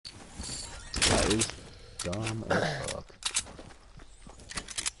That is dumb as fuck.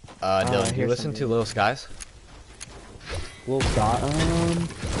 Dylan, do you listen to Little Skies? Little Scott, I've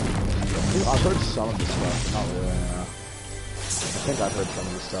heard some of the stuff, not really, I think I've heard some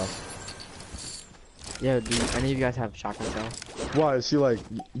of the stuff. Yeah, do any of you guys have Shotgun Shell? Why, is he like,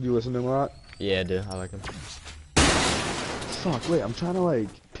 you listen to him a lot? Yeah, I do. I like him. Fuck, wait, I'm trying to like,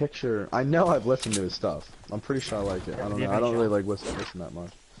 picture, I know I've listened to his stuff. I'm pretty sure I like it. I don't know, I don't really like listen that much.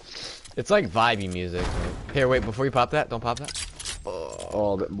 It's like vibey music. Here, wait, before you pop that, don't pop that.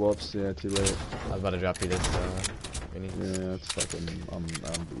 Oh, whoops, yeah, too late. I was about to drop you this, yeah, it's fucking, I'm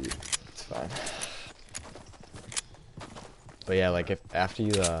beat. It's fine. But yeah, like, if after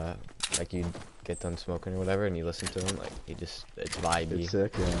you, like, you get done smoking or whatever, and you listen to him, like, it's vibey. It's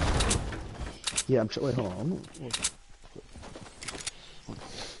sick, yeah. Yeah, wait, hold on.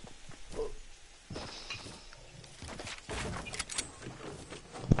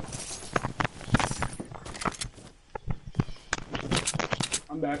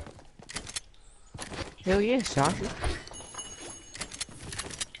 I'm back. Hell yeah, Sasha.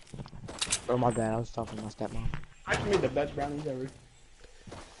 Oh my bad, I was talking to my stepmom. I just made the best brownies ever.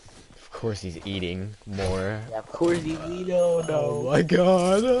 Of course he's eating more. Yeah, of course he's eating. Oh no. Oh my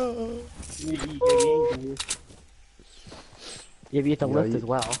god. Yeah, we have to lift as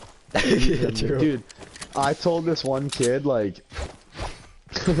well. Yeah, true. Dude, I told this one kid, like,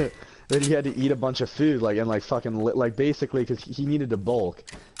 that he had to eat a bunch of food, like, and like fucking, like, basically, because he needed to bulk,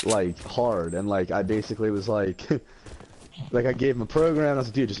 like, hard, and like, I basically was like, like, I gave him a program, I was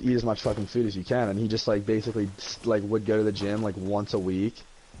like, dude, just eat as much fucking food as you can, and he just, like, basically, like, would go to the gym, like, once a week,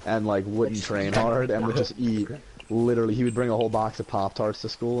 and, like, wouldn't train hard, and would just eat, literally, he would bring a whole box of Pop-Tarts to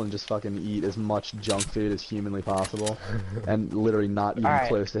school, and just fucking eat as much junk food as humanly possible, and literally not even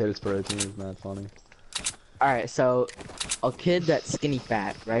close to hit his protein. It was mad funny. Alright, so, a kid that's skinny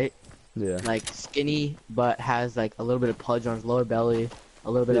fat, right? Yeah. Like, skinny, but has, like, a little bit of pudge on his lower belly, a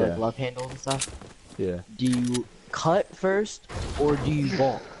little bit of, like, love handles and stuff. Yeah. Do you cut first, or do you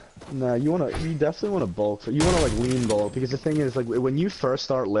bulk? No, you definitely wanna bulk. You wanna, like, lean bulk, because the thing is, like, when you first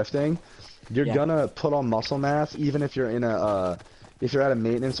start lifting, you're gonna put on muscle mass, even if you're in a, if you're at a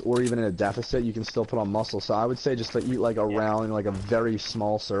maintenance or even in a deficit, you can still put on muscle. So I would say just to eat, like, around, like, a very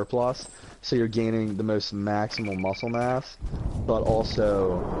small surplus, so you're gaining the most maximal muscle mass, but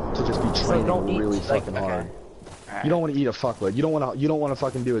also to just be training really fucking hard. You don't want to eat a fuckload. You don't want to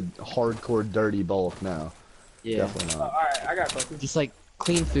fucking do a hardcore dirty bulk. No. Yeah. Definitely not. Alright, I got something. Just like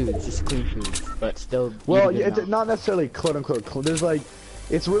clean foods, but still. Well, yeah, it's not necessarily quote unquote. There's like,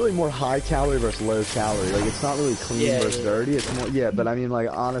 it's really more high calorie versus low calorie. Like, it's not really clean versus dirty. It's more, but I mean, like,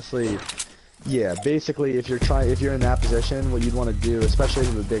 honestly, yeah. Basically, if you're in that position, what you'd want to do, especially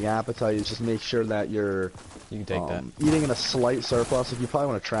with a big appetite, is just make sure that you can take that. Eating in a slight surplus. If you probably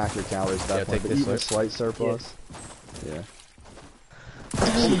want to track your calories, at that point, but eat in a slight surplus. Yeah.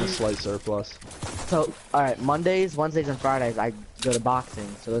 Eat in a slight surplus. So, alright, Mondays, Wednesdays, and Fridays, I go to boxing,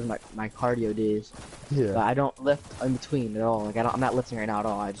 so those are my cardio days. Yeah. But I don't lift in between at all. Like, I'm not lifting right now at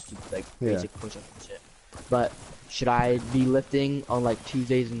all. I just do, like, basic push-ups and shit. But, should I be lifting on, like,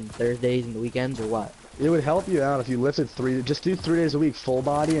 Tuesdays and Thursdays and the weekends, or what? It would help you out if you lifted just do 3 days a week full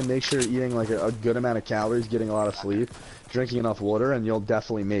body, and make sure you're eating, like, a good amount of calories, getting a lot of sleep, drinking enough water, and you'll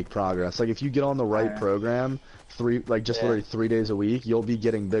definitely make progress. Like, if you get on the right program, literally 3 days a week, you'll be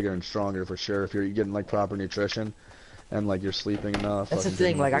getting bigger and stronger for sure if you're getting, like, proper nutrition and, like, you're sleeping enough. That's the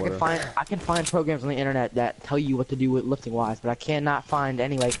thing, like, I can find programs on the internet that tell you what to do with lifting wise, but I cannot find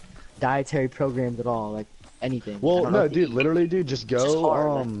any, like, dietary programs at all, like, anything. Well, no, dude, literally, dude, just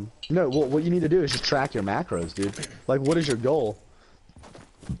go, no, well, what you need to do is just track your macros, dude. Like, what is your goal?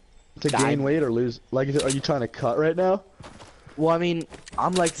 To gain weight or lose? Like, are you trying to cut right now? Well, I mean,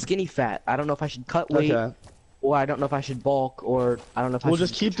 I'm, like, skinny fat. I don't know if I should cut weight. Okay. Or I don't know if I should bulk, or I don't know if I should... Well,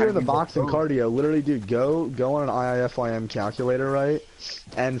 just keep doing the boxing cardio. Literally, dude, go on an IIFYM calculator, right?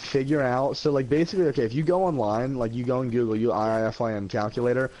 And figure out... So, like, basically, okay, if you go online, like, you go on Google, you IIFYM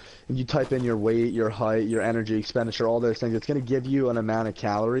calculator, and you type in your weight, your height, your energy expenditure, all those things, it's going to give you an amount of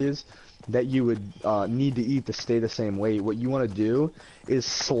calories that you would need to eat to stay the same weight. What you want to do is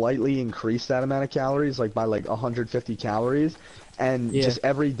slightly increase that amount of calories, like, by, like, 150 calories, and just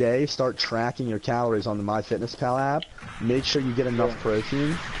every day start tracking your calories on the MyFitnessPal app. Make sure you get enough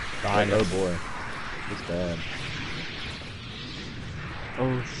protein. Oh boy, it's bad.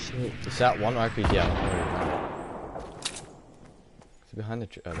 Oh shit! Is that one RPG out? Is it behind the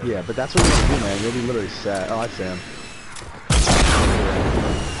tree? Oh, yeah, but that's what you want to do, man. You'll be literally set. Oh, I see him.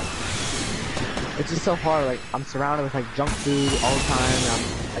 It's just so hard. Like, I'm surrounded with, like, junk food all the time.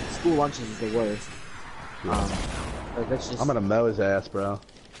 And like, school lunches is the worst. Yeah. Like, that's just... I'm gonna mow his ass, bro.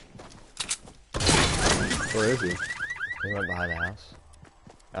 Where is he? He went behind the house.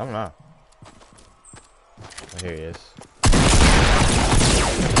 I don't know. Oh, here he is.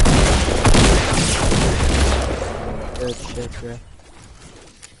 Good shit, bro.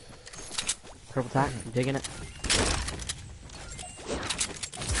 Purple tack, I'm digging it.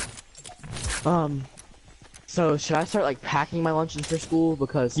 So should I start like packing my lunches for school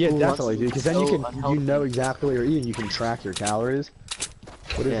because Yeah, school definitely, dude. Because then so you can unhealthy. you know exactly what you're eating. You can track your calories.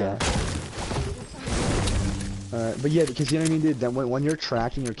 What is Yeah. that? But yeah, because you know what I mean, dude. Then when you're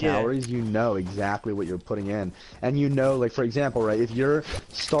tracking your calories, you know exactly what you're putting in, and you know, like for example, right? If you're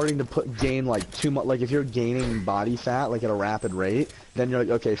starting to gain like too much, like if you're gaining body fat like at a rapid rate, then you're like,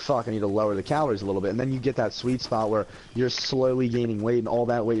 okay, fuck, I need to lower the calories a little bit, and then you get that sweet spot where you're slowly gaining weight, and all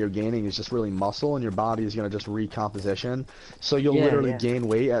that weight you're gaining is just really muscle, and your body is gonna just recomposition. So you'll literally gain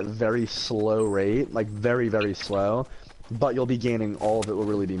weight at very slow rate, like very very slow. But you'll be gaining all of it will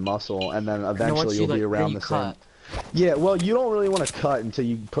really be muscle, and then eventually you'll be around the same. Yeah, well, you don't really want to cut until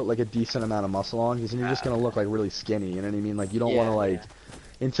you put like a decent amount of muscle on, because then you're just gonna look like really skinny. You know what I mean? Like you don't want to like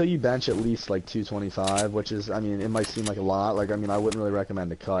until you bench at least like 225, which is, I mean, it might seem like a lot. Like I mean, I wouldn't really recommend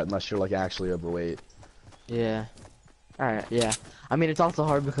to cut unless you're like actually overweight. Yeah. All right. Yeah. I mean, it's also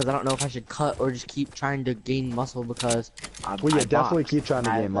hard because I don't know if I should cut or just keep trying to gain muscle because well, yeah, definitely keep trying to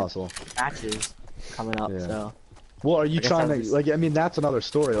gain muscle. Matches coming up, so. Well, are you trying to like? I mean, that's another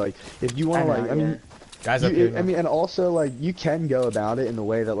story. Like, if you want to, like, I mean, guys up here. I mean, and also like, you can go about it in the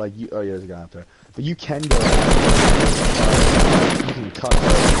way that like you. Oh yeah, there's a guy up there. But you can go about it. You can cut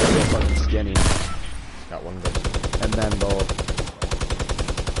real fucking skinny. Got one bit. And then they'll.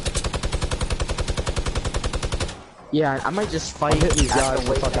 Yeah, I might just fight these guys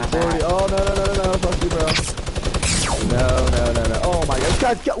for fucking 40. Oh no! Fuck you, bro. No. Oh my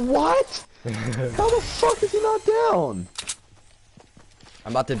god, what? How the fuck is he not down?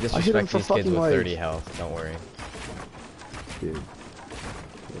 I'm about to disrespect these kids with 30 health, don't worry. Dude.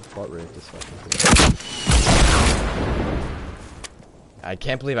 Butt rape this fucking thing. I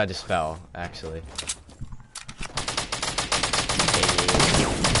can't believe I just fell, actually.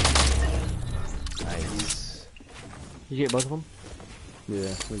 Nice. Did you get both of them?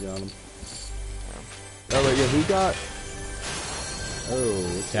 Yeah, we got them. Oh wait, yeah, who got...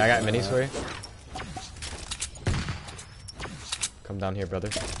 Oh, yeah, I got minis for you. Come down here, brother.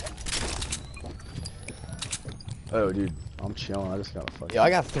 Oh, dude, I'm chilling. I just got a fucking... Yeah, I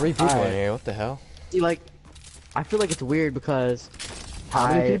got 3 people in here. What the hell? See, like, I feel like it's weird because... How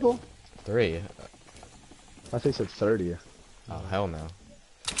many people? 3. I think they said 30. Oh, hell no.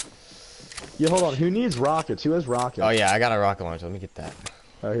 Yeah, hold on. Who needs rockets? Who has rockets? Oh, yeah, I got a rocket launcher. Let me get that.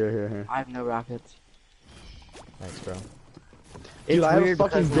 Oh, here. I have no rockets. Thanks, bro. Dude, I have a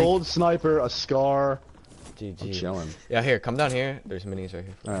fucking gold sniper, a scar. GG. I'm chilling. Yeah, here, come down here. There's minis right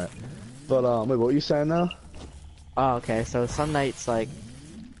here. Alright. But, wait, what were you saying now? Oh, okay, so some nights, like,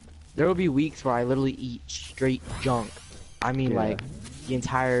 there will be weeks where I literally eat straight junk. I mean, like, the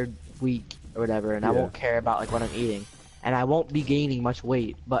entire week or whatever, and I won't care about, like, what I'm eating. And I won't be gaining much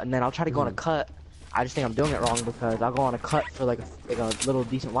weight, and then I'll try to go on a cut. I just think I'm doing it wrong because I'll go on a cut for, like a little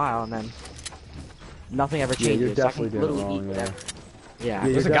decent while, and then nothing ever changes. Yeah, you're definitely so I can doing it wrong, eat whatever. Yeah.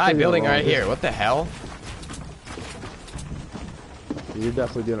 There's a guy building right here. What the hell? You're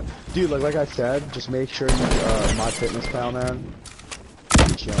definitely doing it. Dude, like I said, just make sure you, MyFitnessPal, man.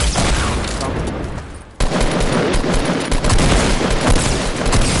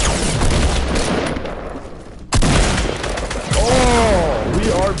 Oh,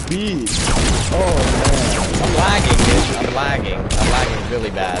 we are beat. Oh, man. I'm lagging, dude. I'm lagging really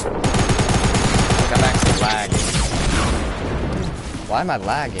bad. Like, I'm actually lagging. Why am I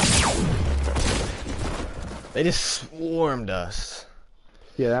lagging? They just swarmed us.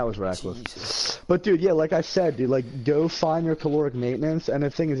 Yeah, that was reckless. Jesus. But dude, yeah, like I said, dude, like go find your caloric maintenance. And the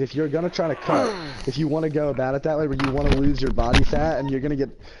thing is, if you're gonna try to cut, if you want to go about it that way, where you want to lose your body fat, and you're gonna get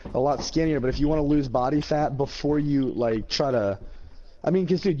a lot skinnier. But if you want to lose body fat before you like try to, I mean,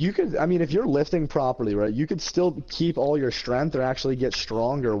 because dude, you could, I mean, if you're lifting properly, right, you could still keep all your strength or actually get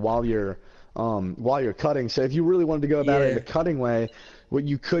stronger while you're cutting. So if you really wanted to go about it in the cutting way, what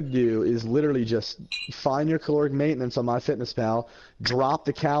you could do is literally just find your caloric maintenance on MyFitnessPal, drop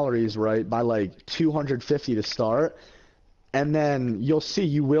the calories, right, by like 250 to start, and then you'll see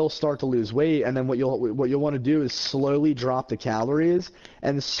you will start to lose weight. And then what you'll want to do is slowly drop the calories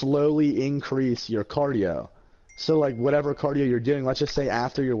and slowly increase your cardio. So like whatever cardio you're doing, let's just say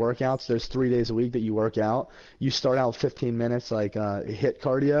after your workouts, there's 3 days a week that you work out. You start out 15 minutes like hit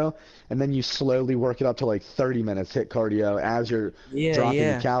cardio, and then you slowly work it up to like 30 minutes hit cardio as you're dropping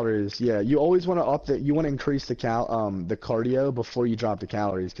the calories. Yeah, you always want to you want to increase the the cardio before you drop the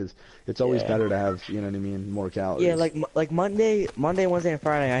calories, because it's always better to have, you know what I mean, more calories. Yeah, like Monday, Wednesday, and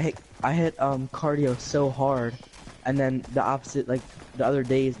Friday, I hit cardio so hard, and then the opposite, like the other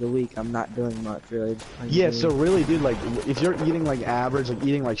days of the week, I'm not doing much really. Yeah, so really, dude, like if you're eating like average, like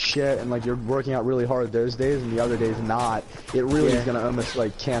eating like shit, and like you're working out really hard those days, and the other days not, it really is gonna almost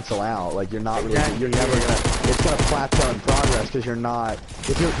like cancel out. Like you're not really, you're never gonna, it's gonna plateau in progress because you're not.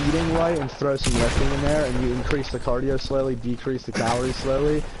 If you're eating right and throw some lifting in there, and you increase the cardio slowly, decrease the calories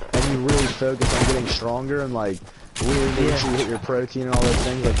slowly, and you really focus on getting stronger and like really make sure you hit your protein and all those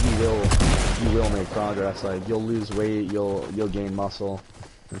things, like you will make progress. Like you'll lose weight, you'll gain muscle.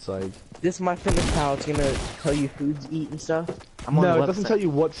 It's like this MyFitnessPal, it's gonna tell you foods to eat and stuff. No, it doesn't tell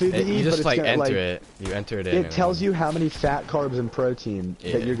you what food to eat. You just but it's like gonna, enter it. You enter it in. It tells you how many fat, carbs, and protein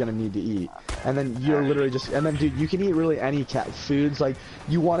that you're gonna need to eat, and then you're literally just. And then, dude, you can eat really any foods. Like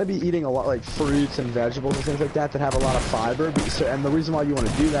you want to be eating a lot, like fruits and vegetables and things like that have a lot of fiber. And the reason why you want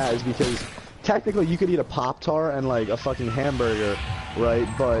to do that is because technically you could eat a Pop-Tart and like a fucking hamburger, right?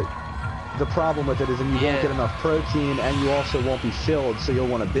 But the problem with it is then you won't get enough protein, and you also won't be filled, so you'll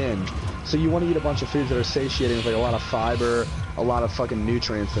want to binge. So you want to eat a bunch of foods that are satiating with like a lot of fiber, a lot of fucking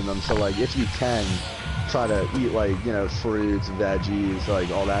nutrients in them. So like if you can, try to eat like, you know, fruits, veggies,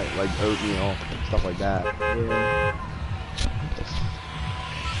 like all that, like oatmeal, stuff like that. Yeah.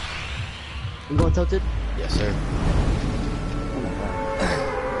 You going tilted? Yes, sir.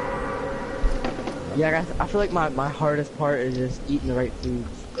 Yeah, I feel like my hardest part is just eating the right foods,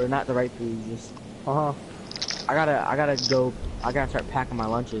 or not the right foods. Just I gotta start packing my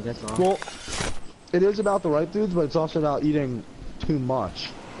lunches. That's all. Well, it is about the right foods, but it's also about eating too much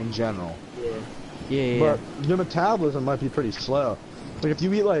in general. Yeah. But your metabolism might be pretty slow. Like if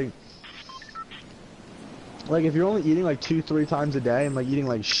you eat like if you're only eating like 2-3 times a day and like eating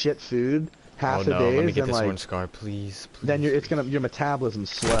like shit food half the days, let me get this like, orange scar, please. Then your metabolism's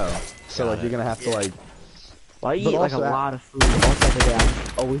slow. So like you're gonna have to like. Well, I eat like a lot of food all the day.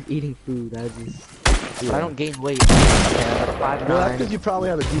 I'm always eating food. But I don't gain weight. Okay, I'm like 5'9". Well, that's because you probably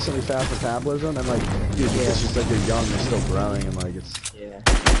have a decently fast metabolism, and like, dude, it's just like you're young, you're still growing, and like it's. Yeah.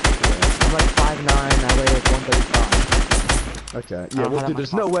 I'm like 5'9". I weigh like 135. Okay. Yeah. Well, dude,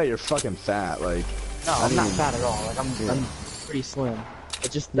 there's no way you're fucking fat. Like. No, I'm not fat at all. Like I'm pretty slim.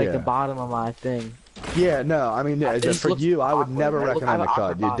 It's just like the bottom of my thing. Yeah. No. I mean, for you, I would never recommend a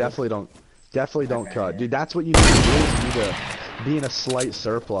cut, dude. Definitely don't cut, dude. That's what you need to do. You need to be in a slight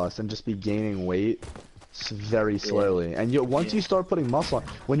surplus and just be gaining weight very slowly. And once you start putting muscle on,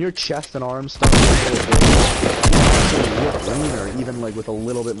 when your chest and arms start to get big, you look leaner, even like with a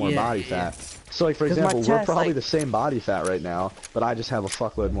little bit more body fat. So like for example, we're probably the same body fat right now, but I just have a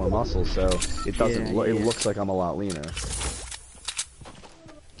fuckload more muscle, so it doesn't. It looks like I'm a lot leaner.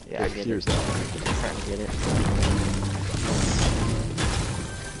 Yeah, I get it. I'm trying to get it.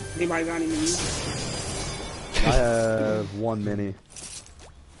 Anybody got any news? I have one mini.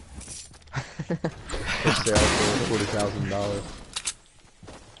 For sale for $40,000.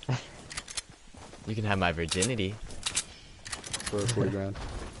 You can have my virginity. For 40 grand.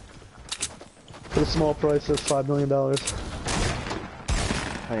 For the small price of $5 million. Oh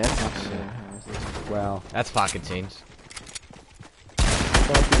yeah, that's not shit. Wow. That's pocket change.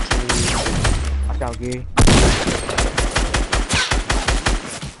 Watch out, Gary.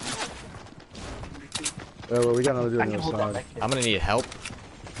 Oh, well, we got another dude on the other side. I'm gonna need help.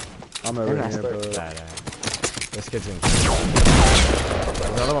 I'm over here, bro. This kid's in. There's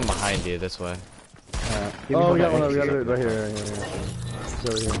another one behind you, this way. Oh, we got one. We got it right here. He's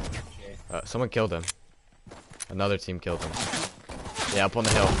over here. Someone killed him. Another team killed him. Yeah, up on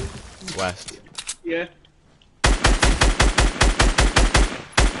the hill. West. Yeah.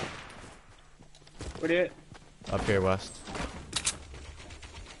 Where they at? Up here, west.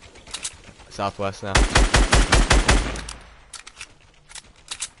 Southwest now.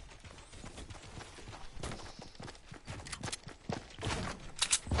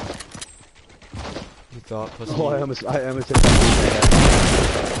 You thought pussy. Oh, I almost hit that.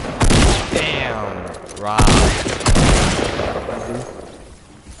 Damn! Rob.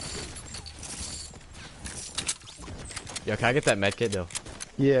 Yo, can I get that medkit, though?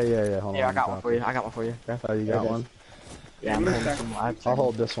 Yeah. Hold on. Yeah, I got one for you. Oh, you got one? Yeah, I'm holding some live. I'll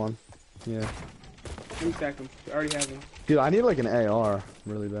hold this one. Yeah. Let me stack them. I already have one. Dude, I need like an AR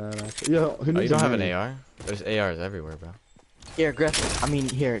really bad. Actually. Yo, who needs you don't have an mini? AR? There's ARs everywhere, bro. Here, Griff. I mean,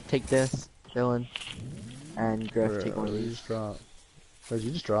 here, take this, Dylan. and Griff Where, take one of where'd you these. just drop? Did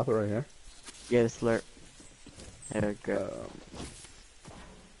you just drop it right here? Yeah, the slurp. There, Griff.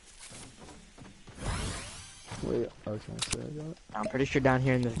 Wait, okay, so I got it. I'm pretty sure down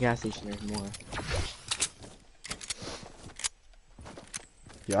here in this gas station there's more.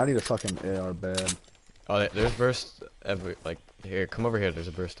 Yeah, I need a fucking AR bad. Oh, there's burst every like here. Come over here. There's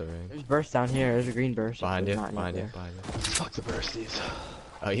a burst over here. There's burst down here. There's a green burst. Behind you. There's not Behind you. there. Behind you. Fuck the bursties.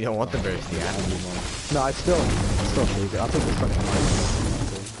 Oh, you don't want the burst? Yeah, Yeah. I need one. No, I still take it. I'll take the fucking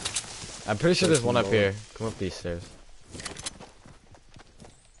mic. I'm pretty sure there's one up here. Come up these stairs.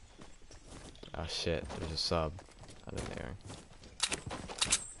 Oh shit, there's a sub. Out in there.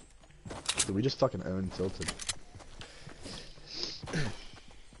 Dude, we just fucking own Tilted.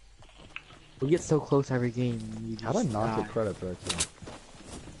 We get so close every game. You How'd I just not die. get credit for that kill?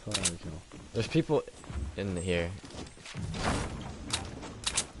 Thought I had a kill. There's people in here.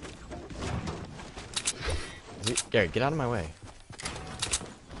 Garrett, get out of my way.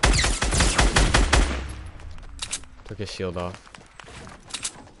 Took his shield off.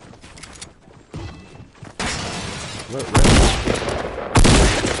 Where?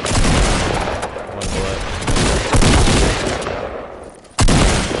 One bullet.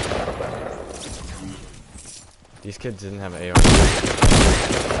 These kids didn't have an AR.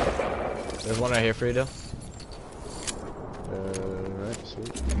 There's one right here for you, Dill. Right,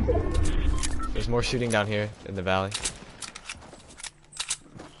 sweet. There's more shooting down here in the valley.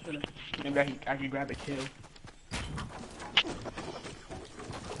 Maybe I can grab a kill.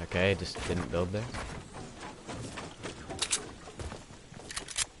 Okay, just didn't build there.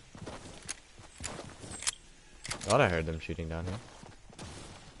 Thought I heard them shooting down here.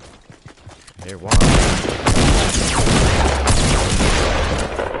 Here, one.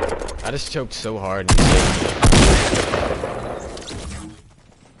 I just choked so hard. And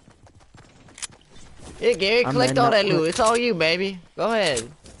Here, Gary, collect all that loot. It's all you, baby. Go ahead.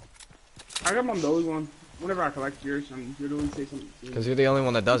 I got my nose one. Whenever I collect yours, you're the one to say something. Because you're the only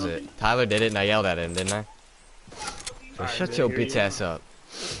one that does it. Tyler did it, and I yelled at him, didn't I? So Alright, shut man, your here bitch you ass up.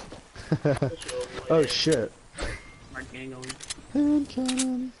 Oh shit. My gang on. Hand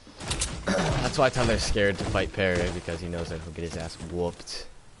cannon. That's why Tyler's scared to fight Perry, because he knows that he'll get his ass whooped.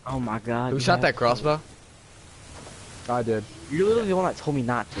 Oh my god. Who you shot have that to. crossbow? I did. You're literally the one that told me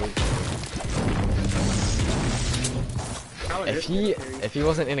not to. If he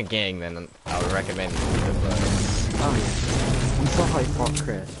wasn't in a gang, then I would recommend him. But Oh yeah. You saw how he fought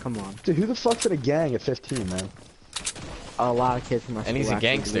Chris. Come on. Dude, who the fuck's in a gang at 15, man? A lot of kids from my and he's school a actually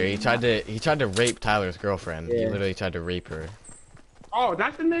gangster. believe He tried to rape Tyler's girlfriend. He Yeah. literally tried to rape her. Oh,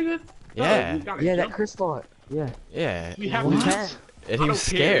 that's the nigga? Yeah. Oh, you gotta Yeah, that jump. Chris fought. Yeah. Yeah. We have What? to. And he I don't was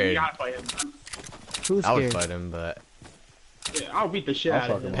care. scared. You gotta fight him. Who's I would scared? fight him, but Yeah, I'll beat the shit I'll out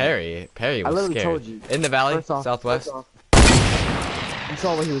fuck of him him. up. Perry I was literally scared. told you. In the valley, First off- southwest. first off, you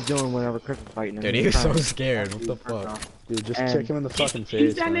saw what he was doing whenever Chris was fighting him. Dude, he was so trying- scared. What the First fuck? off. Dude, just And kick him in the fucking He's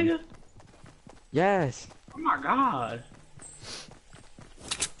face, that man. nigga? Yes. Oh my god.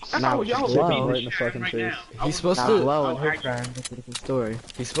 That's Now, how y'all blow. beat Right in the shit fucking right face. now. I He's was- supposed Now to- Blow and Oh, her actually- friend. That's a different story.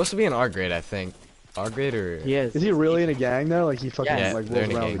 He's supposed to be in our grade, I think. Our grade or He is. Is he really in a gang though? Like he fucking Yeah, like they're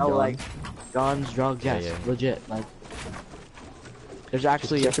rolls in a around gang. with Oh, guns? like guns, drugs, Yeah, yes, yeah. legit. Like, there's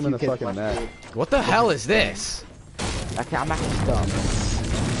actually kick a him in few the kids fucking my neck. school- What the hell is this? I'm actually stuck.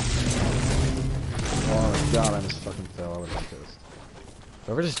 Oh my god, I just fucking fell. I would have been pissed.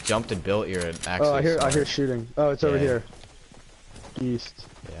 Whoever just jumped and built, you're actually. Oh, I hear smart. shooting. Oh, it's over Yeah. here. East.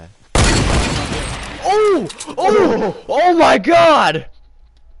 Yeah. Oh! Oh! Oh my god!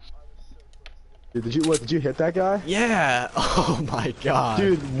 Dude, did you hit that guy? Yeah! Oh my god.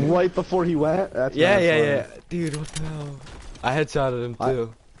 Dude, right before he went? That's Yeah, mad yeah, funny. yeah. Dude, what the hell? I headshotted him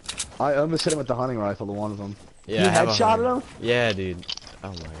too. I almost hit him with the hunting rifle, the one of them. Yeah, You I have a headshotted hunter. him? Yeah, dude. Oh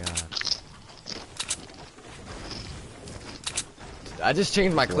my god. I just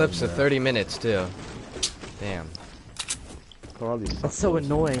changed my clips to 30 minutes too. Damn. Where are these That's so fuckers?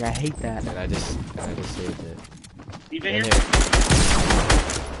 annoying. I hate that. And I just saved it. You In there? here.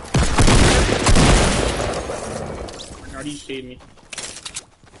 How do you save me?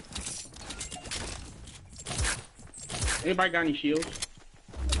 Anybody got any shields?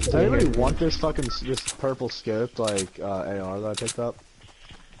 Does anybody want this fucking this purple scope like AR that I picked up?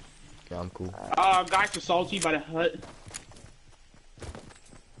 Okay, I'm cool. Guys are salty by the hut.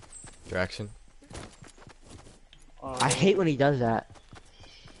 Direction. I hate when he does that.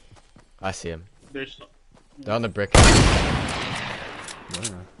 I see him. There's They're on the brick. Where?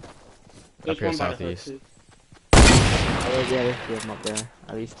 there's here one by the hut southeast. too. Oh, yeah, there's two of them up there.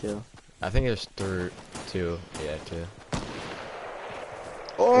 At least two. I think there's two. Yeah, two.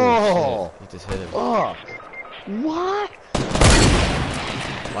 Oh! Shit, he just hit him. Oh! What?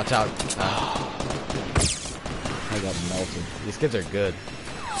 Watch out. I got melted. These kids are good.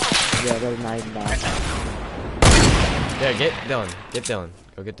 Yeah, they're not even bad. Yeah, get Dylan. Get Dylan.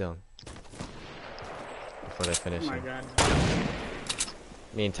 Go get Dylan. Before they finish Oh my him. god.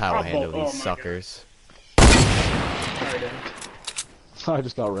 Me and Ty will Oh, handle oh these my suckers. Alright then. I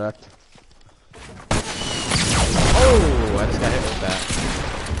just got wrecked. Oh, I just got hit with that.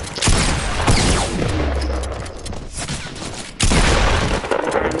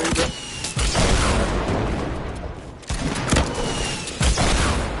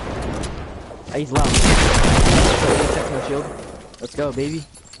 He's low. Check my shield. Let's go, baby.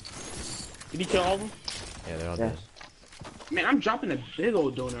 Did he kill all of them? Yeah, they're all Yeah. dead. Man, I'm dropping a big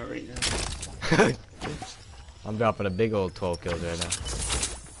old donut right now. I'm dropping a big old 12 kills right now.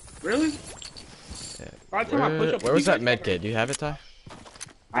 Really? Yeah. By the time I push up, Where was you that guys- med kit? Do you have it, Ty?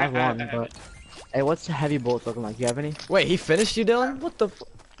 I have one, but hey, what's the heavy bullets looking like? You have any? Wait, he finished you, Dylan? What the f-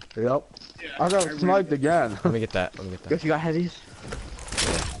 Yep. Yeah, I got really- sniped again. Let me get that. Let me get that. If you got heavies,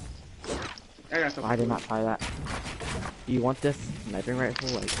 I got some. I did not try that. Do you want this sniping rifle?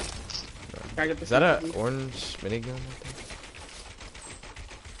 Like, Can I get the Is that a food? orange minigun?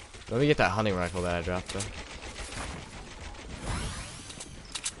 Let me get that hunting rifle that I dropped though.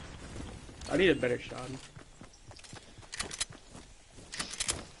 I need a better shot.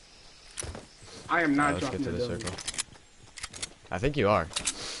 I am not Let's get dropping to the the circle. I think you are.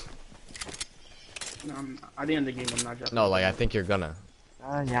 No, at the end of the game, I'm not dropping. No, like I think you're gonna.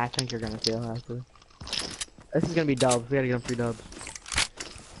 yeah, I think you're gonna fail after. This is gonna be dubs. We gotta get him 3 dubs.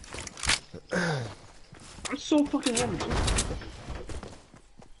 I'm so fucking low.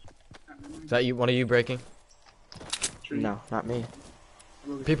 Is that you? One of you breaking? No, not me.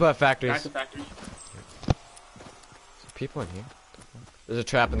 People at factories. Back to factory. People in here. There's a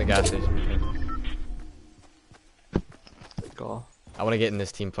trap in the gas station. Good call. I want to get in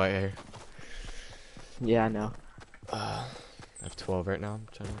this team fight here. Yeah, I know. I have 12 right now. I'm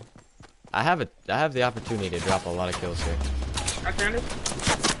trying to... I have the opportunity to drop a lot of kills here. I found it.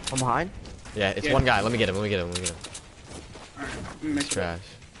 I'm behind. Yeah, it's Yeah. one guy. Let me get him. Let me get him. Let me get him. Alright, let me make It's sure. trash.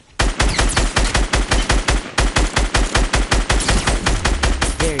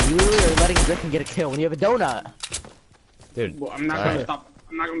 There, you literally are letting Griffin get a kill when you have a donut. Dude. Well, I'm not all gonna right. stop.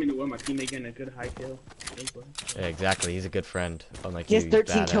 I'm not gonna be the one. My teammate getting a good high kill. Yeah, exactly. He's a good friend. Unlike He has you,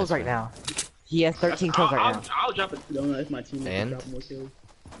 13 badass kills right friend. now. He has 13 kills right now. I'll drop a donut if my teammate can And? drop more kills.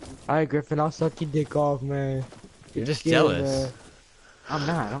 Alright, Griffin, I'll suck your dick off, man. You're just Yeah, jealous. man. I'm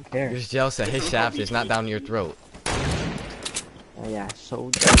not. I don't care. You're just jealous that his shaft is not down your throat. Oh yeah, so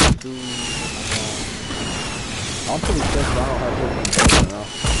jealous, dude. Oh I'm pretty pissed I don't have 14 kills now.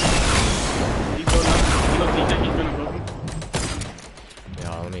 He's going up. You don't think that he's gonna book him?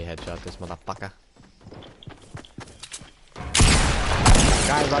 Yeah, let me headshot this motherfucker.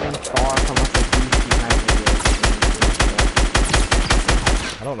 Guy running far from us like these behind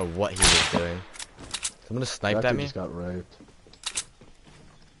I don't know what he was doing. Someone just sniped That at dude me? just got raped.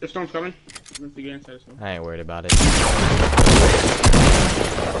 The storm's coming. Let's get inside the storm. I ain't worried about it.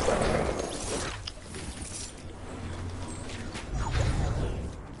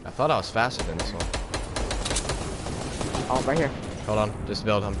 I thought I was faster than this one. Oh, right here. Hold on, just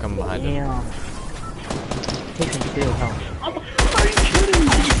build. I'm coming behind him. Damn. Take him too, huh? Oh, are you kidding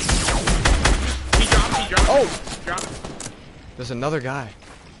me? He dropped. He dropped. Oh! He dropped. There's another guy.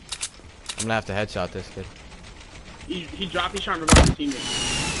 I'm gonna have to headshot this kid. He dropped. He's trying to revive his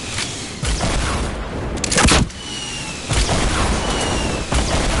teammate.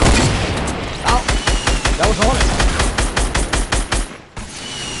 Ow! That was on it!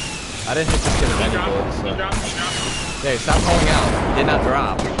 I didn't hit this kid with He any dropped. bullets, He so... dropped. He dropped. Hey, stop calling out. He did not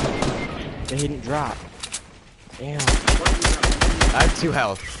drop. He didn't drop. Damn. I have 2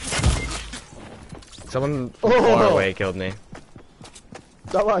 health. Someone from Oh! far away killed me.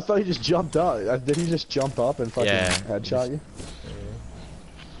 I thought he just jumped up. Did he just jump up and fucking Yeah. headshot you?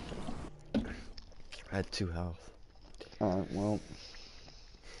 I had 2 health. Alright, well.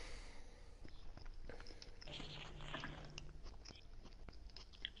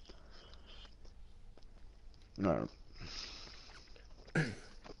 No.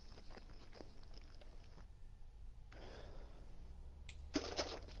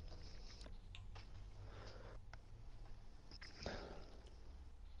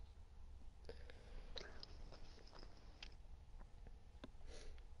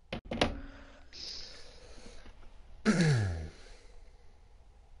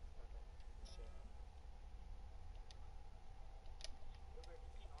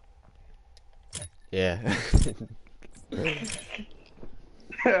 Yeah.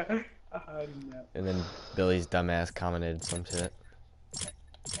 And then Billy's dumbass commented some shit.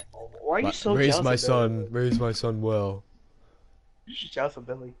 Why are you so Raise jealous my of son. Raise my son well. Billy? You're jealous of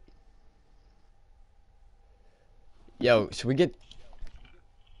Billy. Yo, should we get...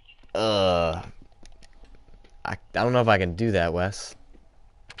 I don't know if I can do that, Wes.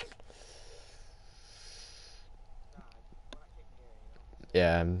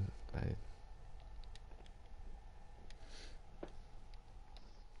 Yeah,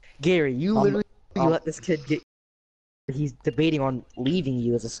 Gary, you literally let this kid get. He's debating on leaving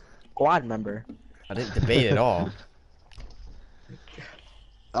you as a squad member. I didn't debate at all.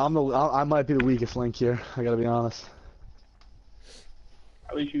 I might be the weakest link here. I gotta be honest.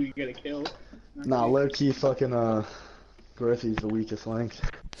 At least you get a kill. Nah, low key fucking Griffy's the weakest link.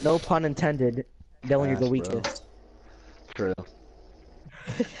 No pun intended. Dylan, you're the Ass, bro. weakest. True.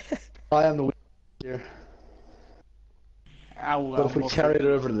 I am the weakest here. But if we carry it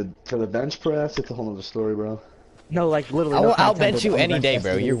over to the bench press, it's a whole other story, bro. No, like literally. I no will pun outbench intended, you but any day, bench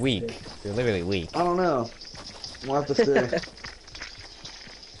bro. press You're is- weak. You're literally weak. I don't know. We'll have to see.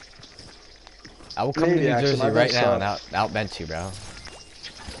 I will come Maybe, to New actually, Jersey my right bench now and sucks. outbench you, bro.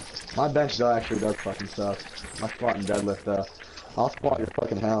 My bench actually does fucking suck. My squat and deadlift though. I'll squat your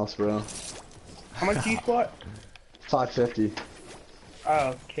fucking house, bro. How much do you squat? 550.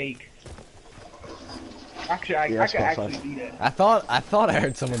 Oh, cake. Actually, I Yeah, could squat actually 5. do that. I thought I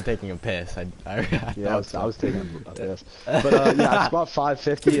heard someone taking a piss. I Yeah, I was taking a piss. But yeah, I squat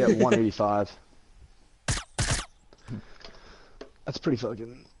 550 at 185. That's pretty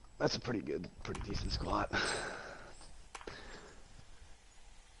fucking. That's a pretty decent squat.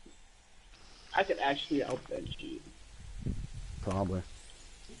 I could actually outbench you. Probably.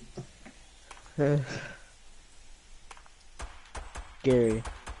 Gary.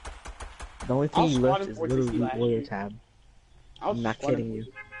 The only thing I'll you squat lift him is for literally 60 the last warrior year. tab. I'll I'm not squat him kidding for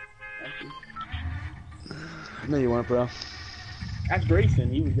you. 60. No, you weren't, bro. That's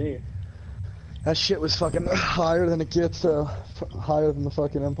Grayson. He was there. That shit was fucking higher than it gets, higher than the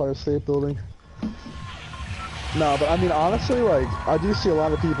fucking Empire State Building. No, but I mean, honestly, like, I do see a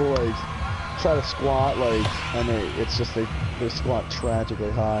lot of people, like, try to squat, like, and it's just, they squat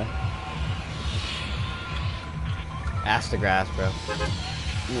tragically high. Ass to grass, bro.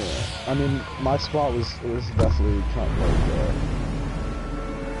 Yeah, I mean, my squat was definitely kind of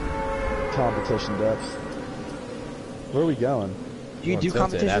like, competition depth. Where are we going? Do you Well, do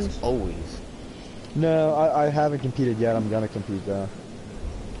tilted, as competitions? always. No, I haven't competed yet. I'm gonna compete though.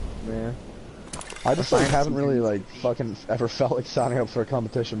 Yeah. I just like haven't really like fucking ever felt like signing up for a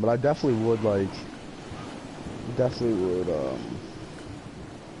competition, but I definitely would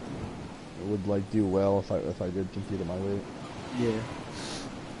would like do well if I did compete at my weight. Yeah.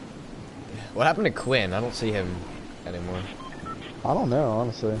 What happened to Quinn? I don't see him anymore. I don't know,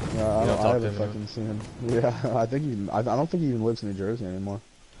 honestly. Yeah, I You don't talk to haven't him fucking seen him. Yeah, I don't think he even lives in New Jersey anymore.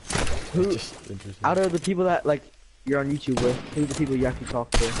 Who, Just interesting. out of the people that like you're on YouTube with, who's the people you actually talk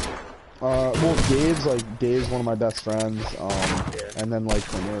to? Well, Dave's one of my best friends. And then like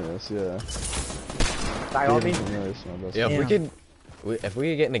Cornelius, yeah. Naomi? Dave and Cornelius are my best Yeah, friends. if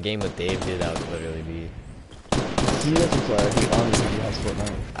we could get in a game with Dave, dude, that would literally be. He doesn't play. I don't think he has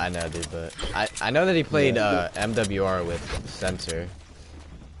Fortnite. I know, dude, but I know that he played MWR with Sensor.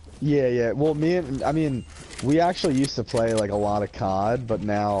 Yeah. Well, we actually used to play like a lot of COD, but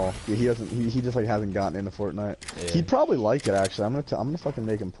now he doesn't. He just like hasn't gotten into Fortnite. Yeah. He'd probably like it actually. I'm gonna fucking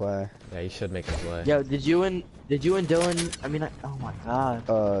make him play. Yeah, you should make him play. Yo, did you and Dylan? I mean, oh my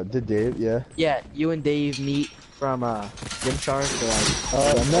god. Did Dave? Yeah. Yeah, you and Dave meet from Gymshark or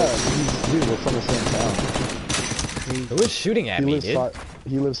like. No, dude, we're from the same town. Who was shooting at me, dude?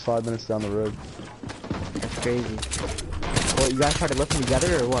 He lives 5 minutes down the road. That's crazy. Well, you guys started lifting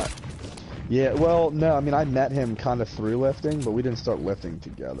together or what? Yeah. Well, no. I mean, I met him kind of through lifting, but we didn't start lifting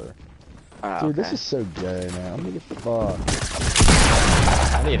together. Dude, this is so gay, man. I'm gonna get fucked.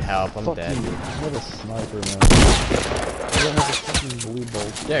 I need help. I'm dead. Fucking, Dude. I have a sniper, man. I don't have a fucking blue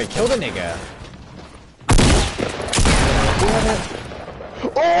bolt. Yeah, kill the nigga.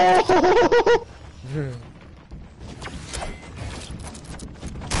 Oh!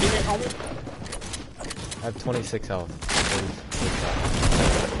 I have 26 health.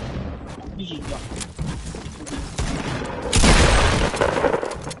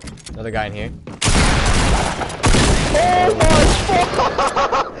 Another guy in here. Oh my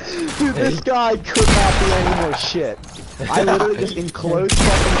fuck! Dude, this guy could not be any more shit. I literally just in close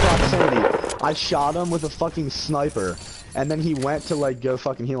fucking proximity, I shot him with a fucking sniper, and then he went to like go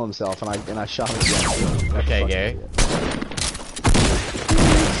fucking heal himself, and I shot him again. Okay, Gary.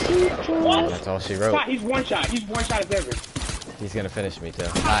 What? That's all she wrote. Stop, he's one shot. He's one shot as ever. He's gonna finish me too.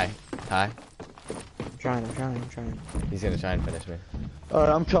 Hi. Ty? I'm trying. He's gonna try and finish me. Alright,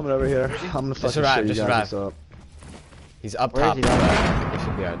 I'm coming over here. I'm gonna fucking survive, show you just guys survive. what's up. He's up Where is top. he, guys? He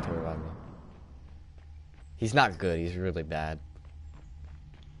should be able to revive me. He's not good. He's really bad.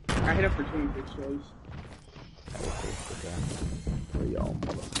 I hit up for 26 shows. Where y'all,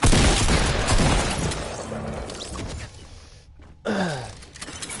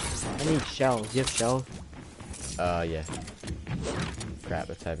 I need shells. Do you have shells? Yeah. Crap,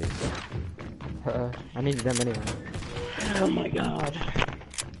 it's heavy. I needed them anyway. Oh my god.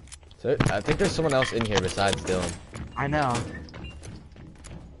 So, I think there's someone else in here besides Dylan. I know.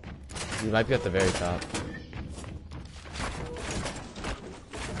 He might be at the very top.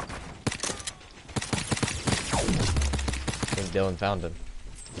 I think Dylan found him.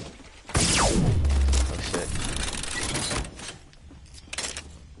 Oh shit.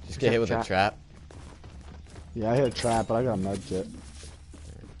 Just get hit with a trap. Yeah, I hit a trap, but I got a med kit.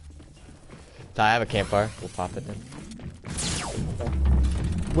 Ty, I have a campfire. We'll pop it then.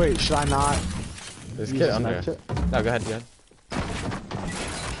 Wait, should I not? There's a use kid this under. med kit? No, go ahead.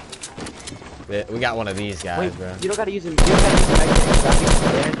 We got one of these guys, Wait, bro. you don't gotta use them. You don't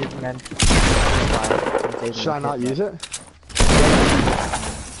gotta use the med kit. Should I not use it?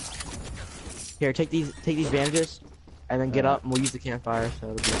 Here, take these bandages, and then get up, and we'll use the campfire, so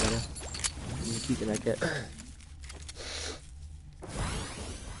it'll be better. You can keep the med kit.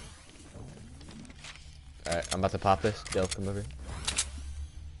 Alright, I'm about to pop this. Dale, come over.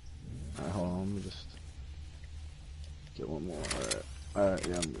 Alright, hold on, let me just get one more. Alright,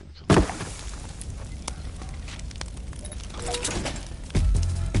 yeah, I'm good.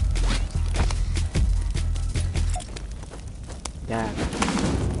 Yeah.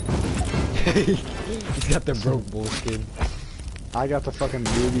 He's got the broke bull skin. I got the fucking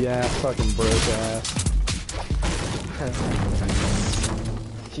booby ass, fucking broke ass.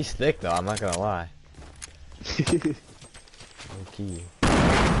 She's thick though, I'm not gonna lie. Okay.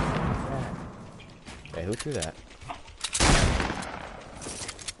 Hey, who threw that?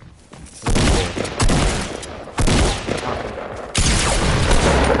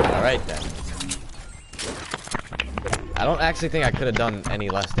 Alright then. I don't actually think I could have done any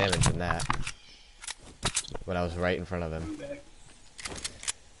less damage than that. When I was right in front of him.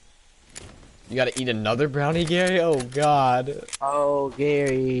 You gotta eat another brownie, Gary? Oh god. Oh,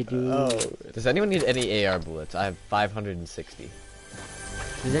 Gary, dude. Oh. Does anyone need any AR bullets? I have 560.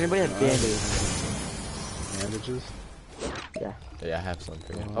 Does anybody have bandages? Bandages? Yeah. Yeah, I have some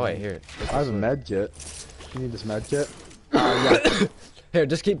for you. Oh wait, here. I have a med kit. You need this med kit? Yeah. Here,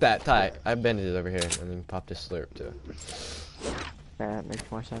 just keep that tight. I have bandages over here, and then pop this slurp too. That makes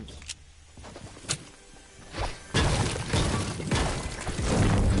more sense.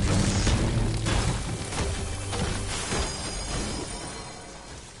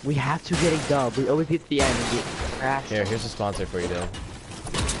 We have to get a dub. We always get to the end and get crashed. Here, here's a sponsor for you, Dylan.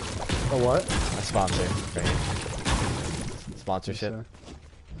 A what? A sponsor. Right here. Sponsorship.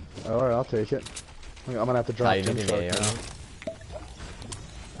 Alright, I'll take it. I'm gonna have to drop You Gym need Shark an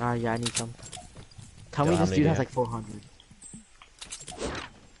now. Yeah, I need some. Tell Yo, me how this many dude do has you like 400.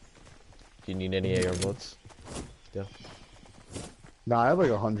 Do you need any AR bullets? Nah, I have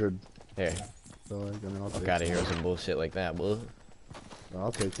like 100. Here. So like, I mean, I'll Fuck take out of that. here with some bullshit like that, boy. I'll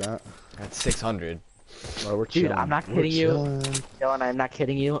take that. That's 600. Oh, we're Dude, chilling. I'm not We're kidding you. chilling. Dylan, I'm not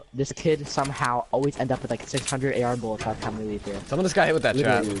kidding you. This kid somehow always end up with like 600 AR bullets by the time we leave here. Someone just got hit with that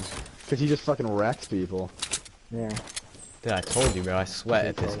trap. Because he just fucking wrecks people. Yeah. Dude, I told you, bro. I sweat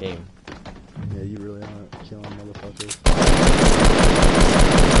at this game. Yeah, you really are killing motherfuckers.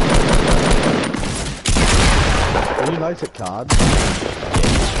 Are you nice at COD?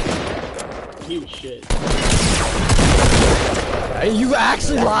 He was shit. Are you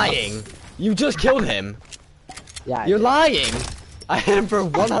actually lying? You just killed him. Yeah. You're lying. I hit him for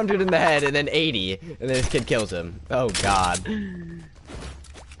 100 in the head and then 80, and then this kid kills him. Oh god. Yo,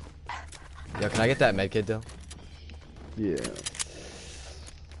 can I get that med kit, though? Yeah.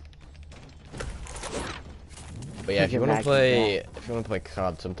 But yeah, if you wanna play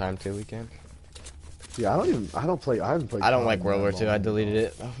COD sometime too, we can. Yeah, I haven't played I don't COD like in World War that II. I long. deleted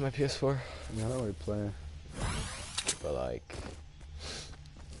it off my PS4. Yeah, I don't really play. But like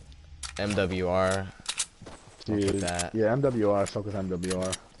MWR. Fuck with Dude, that. yeah, MWR, I fuck with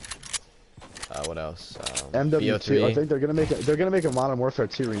MWR. What else? MW2, BO3. I think they're gonna make a Modern Warfare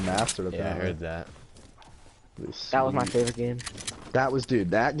 2 remastered. Yeah, I heard that. That was my favorite game. That was,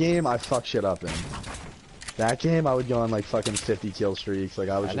 dude, that game I fuck shit up in. That game I would go on like fucking 50 kill streaks, like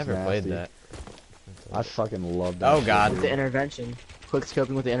I was I just never played nasty. that. I fucking loved that. Oh, shit, God. dude. The intervention. Quick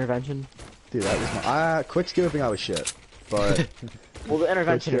scoping with the intervention. Dude, that was my quick scoping I was shit. But Well, the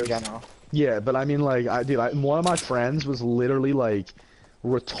intervention in Quick scopes. general. Yeah, but I mean, like, one of my friends was literally like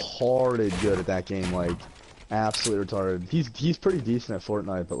retarded good at that game, like absolutely retarded. He's pretty decent at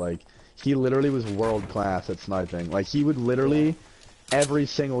Fortnite, but like he literally was world class at sniping. Like he would literally every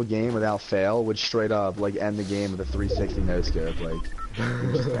single game without fail would straight up like end the game with a 360 no scope, like.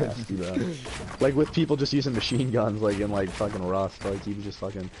 Just nasty, bro. Like with people just using machine guns, like in like fucking Rust, like he was just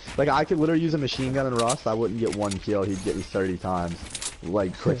fucking like I could literally use a machine gun in Rust, I wouldn't get one kill, he'd get me 30 times,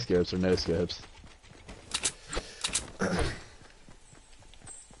 like quick scopes or no scopes.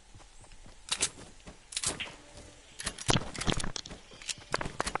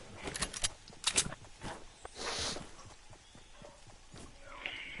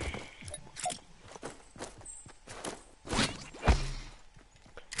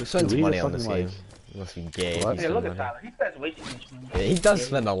 Who spends Dude, money on this fucking, game? He must be gay. What? He Yeah, look spends at money. Tyler. He spends way too much money. Yeah, he does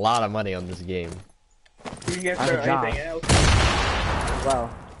spend a lot of money on this game. You can get I have a job. anything else. Well.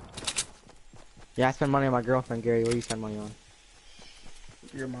 Yeah, I spend money on my girlfriend, Gary. What do you spend money on?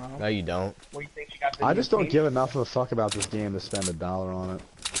 Your mom. No, you don't. What do you think she got? The I new just don't team? give enough of a fuck about this game to spend $1 on it,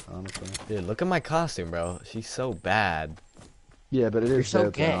 honestly. Dude, look at my costume, bro. She's so bad. Yeah, but it You're is so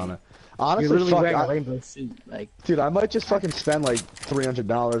dope, gay. on it. You're Honestly, literally fuck, wearing a rainbow suit. Like, dude, I might just fucking spend like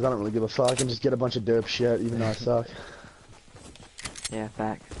 $300. I don't really give a fuck and just get a bunch of dope shit, even though I suck. yeah,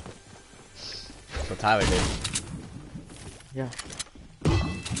 fact. That's what Tyler did. Yeah. I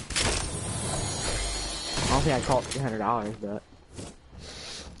don't think I'd call it $300, but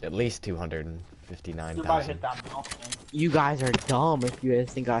At least You're about to 259,000. hit that mouth thing. you guys are dumb if you guys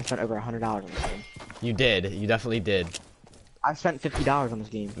think I spent over $100 on this game. You did. You definitely did. I spent $50 on this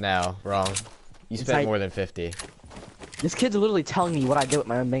game. No, wrong. You It's spent like- more than 50. This kid's literally telling me what I did with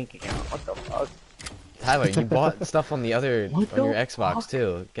my own bank account. What the fuck? Tyler, you bought stuff on the other What on your the Xbox fuck?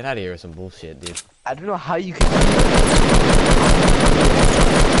 too. Get out of here with some bullshit, dude. I don't know how you can.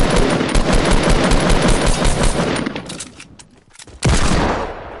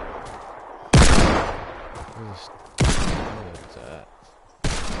 What's that?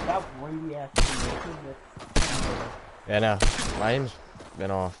 That windy ass thing. Yeah, no. My aim's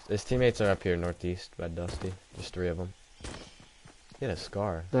been off. His teammates are up here northeast by Dusty. Just 3 of them. Get a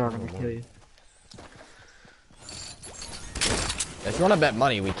scar. They're not gonna kill you. If you want to bet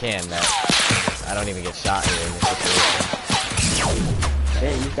money, we can. That I don't even get shot here in this situation.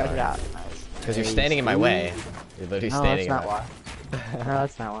 Hey, you got it out. Because you're standing in my way. You're literally No, standing that's in not my why. No,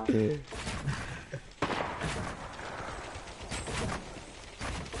 that's not why.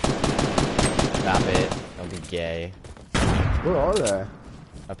 Stop it. Don't be gay. Where are they?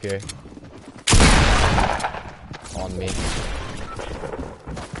 Up here. On me.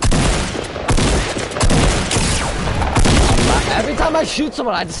 Every time I shoot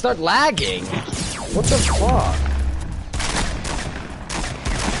someone, I just start lagging. What the fuck?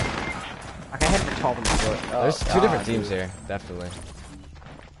 Like, I hit for 12 in the foot. Oh, There's 2 God, different teams dude. here. Definitely.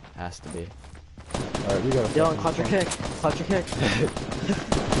 Has to be. Alright, we gotta Dylan, fucking clutch your kick. Clutch your kick.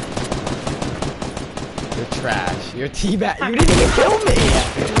 You're trash. You're teabag. You didn't even kill me.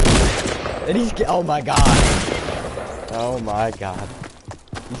 And he's. Oh my god. Oh my god.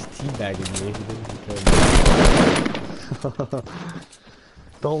 He's teabagging me. He didn't even kill me.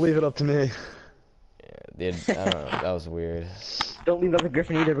 Don't leave it up to me. Yeah, dude. I don't know. That was weird. Don't leave it up to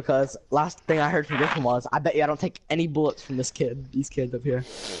Griffin either, because last thing I heard from Griffin was, I bet you I don't take any bullets from this kid. These kids up here.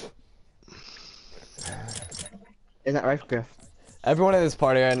 Isn't that right, Griff? Everyone in this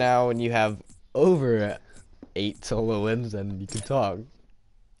party right now, when you have over 8 solo wins, then you can talk.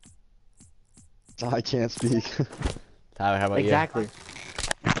 I can't speak. Tyler, how about Exactly.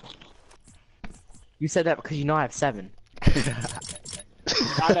 You said that because you know I have 7.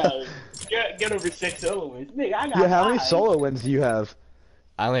 I know. Get over 6 solo wins. Nigga, I got Yeah, how many 5. solo wins do you have?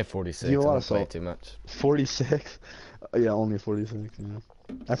 I only have 46. You I have a lot don't of play solo- too much. 46? Yeah, only 46, yeah.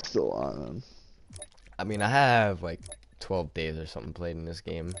 That's still a lot, man. I mean, I have like 12 days or something played in this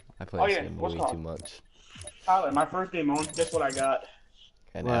game. I play Oh, this yeah, game what's way called? too much. Tyler, my first game on. Guess what I got?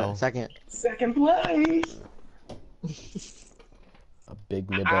 And What? now, Second. Second place. a big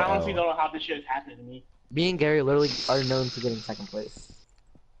nibble I honestly L. don't know how this shit is happening to me. Me and Gary literally are known for getting 2nd place.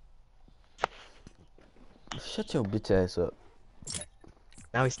 Shut your bitch ass up.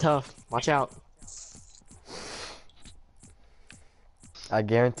 Now he's tough. Watch out. I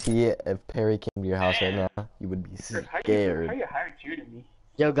guarantee it, if Perry came to your house right now, you would be How scared. you higher tier than me?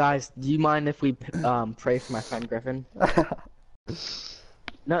 Yo, guys, do you mind if we pray for my friend Griffin? Nothing's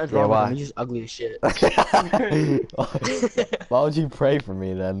Yeah, wrong why? with him. He's just ugly as shit. Why would you pray for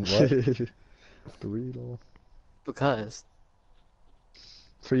me then? What? Burrito. Because.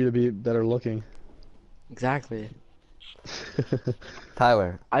 For you to be better looking. Exactly.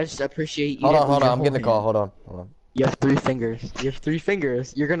 Tyler. I just appreciate you. Hold didn't on, hold lose on. your I'm getting a whole call. hand. Hold on. You have 3 fingers. You have 3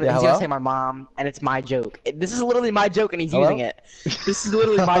 fingers. You're gonna. Yeah, He's hello? gonna say my mom, and it's my joke. This is literally my joke, and he's Hello? using it. This is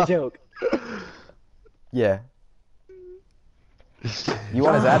literally my joke. Yeah. You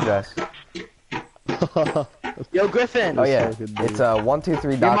want his address? Yo, Griffin. Oh yeah. fucking dude. It's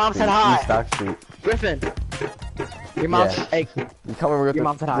 123 Your Dock mom Street, said hi. East Dock Street. Griffin. Your mom. Yeah. Hey, You coming with Your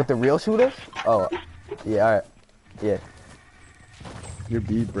mom said hi. the real shooters? Oh. Yeah. All right. Yeah. You're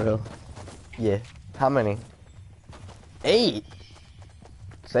beat, bro. Yeah. How many? 8.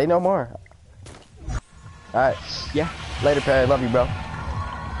 Say no more. Alright. Yeah. Later, Perry. Love you, bro.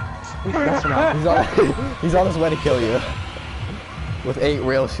 That's enough. He's on his way to kill you. With 8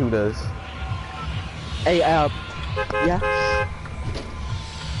 real shooters. Hey, yeah.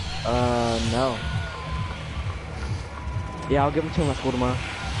 No. Yeah, I'll give them to him at school tomorrow.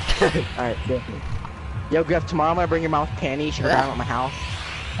 Alright, good. Yo, Griff, tomorrow I'm gonna bring your mom panties. She'll down at my house.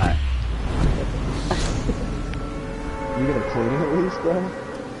 Alright. You gonna clean it at least, bro?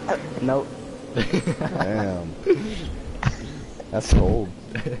 Nope. Damn. That's cold.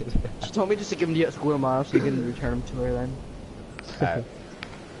 She told me just to give them to you at school tomorrow so you can return them to her then. Alright.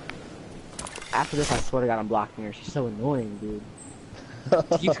 After this, I swear to God, I'm blocking her. She's so annoying, dude.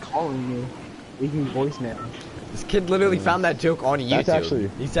 She keeps calling me, leaving me voicemails. This kid literally found that joke on YouTube. That's actually-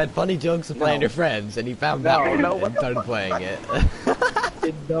 He said funny jokes to play on your friends, and he found that one and started playing it.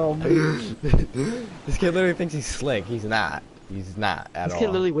 It's dumb. This kid literally thinks he's slick. He's not. He's not at This all. kid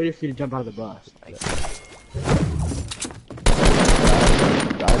literally waited for you to jump out of the bus. Like,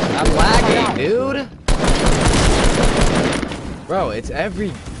 I'm lagging, dude. Bro, it's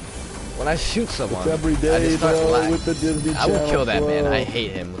every... When I shoot someone, It's every I day, just start bro, lagging. with the Disney I will Channel kill that man. flow. I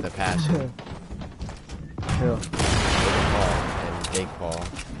hate him with a passion. yeah. Big Paul.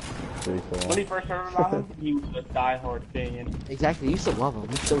 Pretty cool. When he first heard about him, he was a diehard fan. Exactly. You still love him.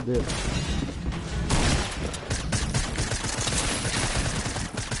 You still do.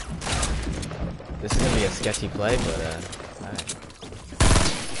 This is gonna be a sketchy play, but alright.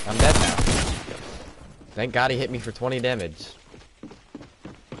 I'm dead now. Thank God he hit me for 20 damage.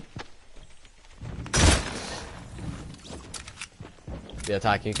 Yeah,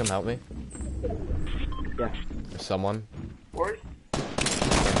 Ty, can you come help me? Yeah. Or someone? Or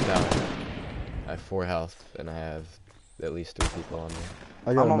No. I have 4 health, and I have at least 3 people on me.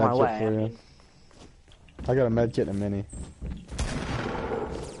 I got I'm a on my med way. kit for you. I got a med kit and a mini.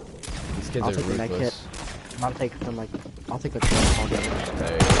 These kids I'll are take the med ruthless. I'll take them like, I'll take a truck. I'll get them.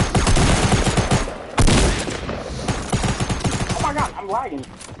 There you go. oh my god, I'm lagging.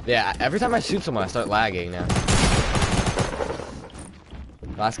 Yeah, every time I shoot someone, I start lagging now.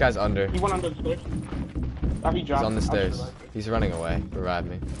 Last guy's under. He went under the stairs. Oh, he He's dropped. on the I'll stairs. survive. He's running away. Revive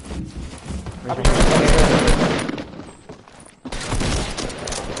me. I'll be right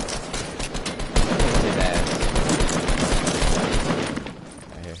His ass.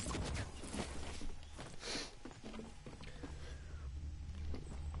 Right here.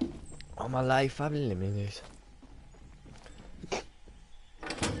 All my life I've been living this.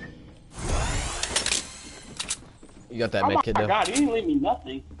 You got that Oh med kit my though? god, he didn't leave me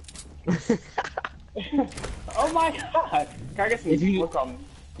nothing. Oh my god. Can I get some If you- look on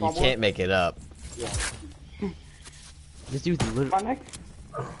You can't make it up. This dude's literally. my neck?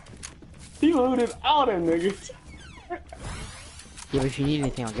 He looted all them niggas. Yeah, but if you need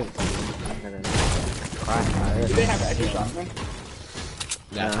anything, I'll give it to you. I'm gonna cry. Did they have extra shotgun?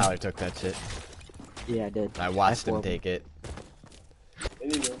 That's how I took that shit. Yeah, I did. I watched him forward. take it. They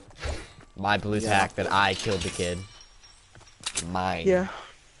need to. My police hack that I killed the kid. Mine. Yeah.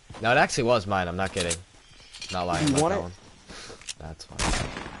 No, it actually was mine. I'm not kidding. Not lying You about want that it? one. That's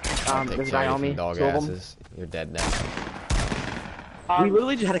fine. Take There's a guy charity on me. from dog 2 of 'em. asses. You're dead now. We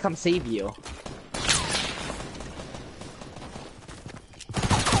literally just had to come save you.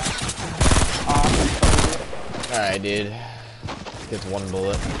 Alright, dude. Gets 1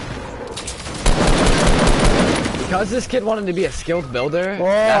 bullet. Because this kid wanted to be a skilled builder, Oh,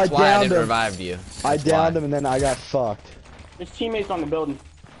 that's I why I downed didn't him. revive you. I That's downed why. him and then I got fucked. His teammates on the building.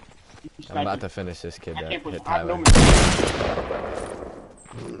 He I'm about sniped to finish this kid I that can't push. hit I have no Tyler.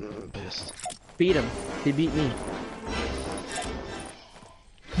 Pissed. Beat him. He beat me.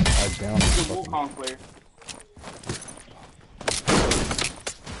 I downed He's a him. Wukong player.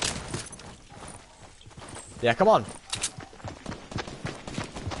 Yeah, come on.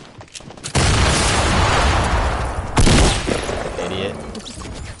 Idiot.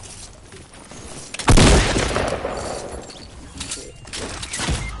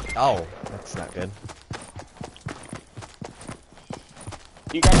 Oh, that's not good.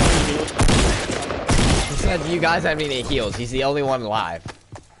 You guys have any heals? He said you guys have any heals. He's the only one alive.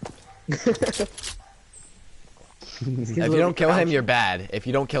 If you don't kill him, you're bad. If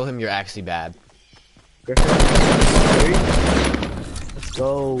you don't kill him, you're actually bad. Let's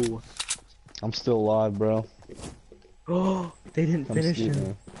go. I'm still alive, bro. Oh, they didn't finish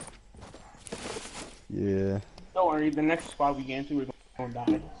him. Yeah. Don't worry, the next squad we get into, we're going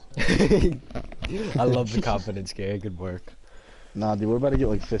to die. I love the confidence, Gary. Good work. Nah, dude, we're about to get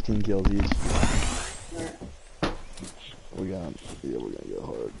like 15 kills each. We're gonna go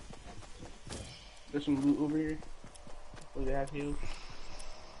hard. There's some loot over here. Where they have heals.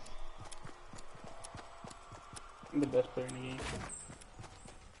 I'm the best player in the game.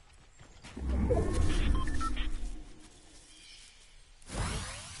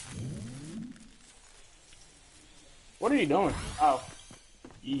 What are you doing? Oh.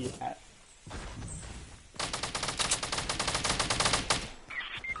 Yeah.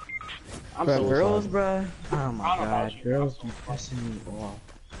 I'm so Girls, sorry. bruh. Oh my I don't know god, about you. girls be pissing me off.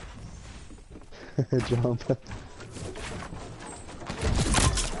 Jump.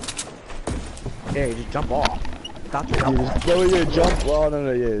 Hey, just jump off. Got to jump off. Oh yeah, jump. Oh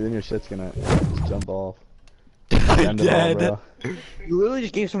no, yeah. Then your shit's gonna just jump off. I'm End it all, dead. bro. You literally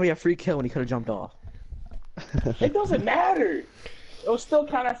just gave somebody a free kill when he could have jumped off. It doesn't matter. It was still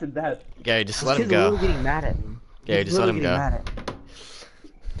count after death. Gary, just This let him kid's go. literally getting mad at me. Gary, He's just let him literally go. getting mad at me.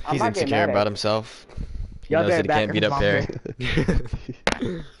 I'm He's not getting insecure mad at about you. himself. He Y'all knows that he better can't beat back up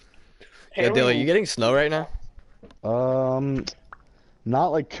Perry. Hey, Yeah, Dylan, wait. you getting snow right now? Not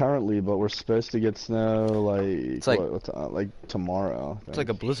like currently, but we're supposed to get snow like like- like tomorrow. I It's like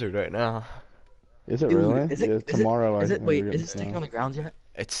a think. blizzard right now. Is it Dude, really? is it, Yeah, is tomorrow. it, is I it, think wait, we're is getting it sticking snow. on the ground yet?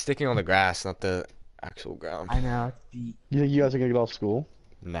 It's sticking on the grass, not the actual ground. I know, it's the, You think you guys are gonna get off school?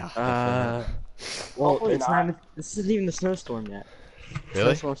 No. well, Hopefully it's not. not, this isn't even the snowstorm yet.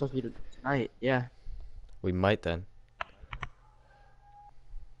 Really? Snowstorm's supposed to be tonight, yeah. We might then.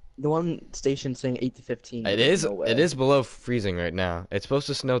 The one station saying 8 to 15. It but is. no way. It is below freezing right now. It's supposed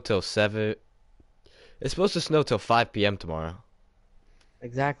to snow till 7. It's supposed to snow till 5 p.m. tomorrow.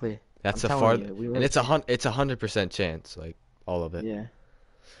 Exactly. That's I'm a telling far, you, we and were- it's 100% chance, like all of it. Yeah.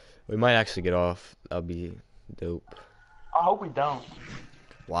 We might actually get off. That'll be dope. I hope we don't.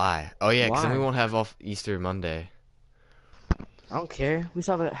 Why? Oh yeah, because then we Why? won't have off Easter Monday. I don't care. We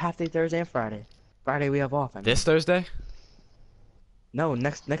still have a half day Thursday and Friday. Friday we have off. I mean. This Thursday? No,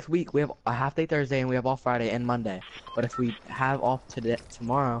 next week we have a half day Thursday and we have off Friday and Monday. But if we have off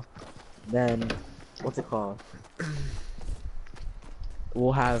tomorrow, then what's it called?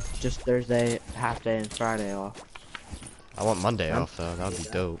 We'll have just Thursday half day and Friday off. I want Monday off though. That would be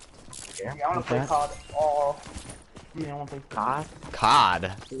dope. Yeah, I want to play Okay. COD all. I want to play COD?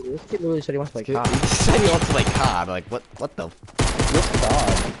 COD. Dude, this kid literally said he wants to play He COD. said he wants to play COD. Like what? What the?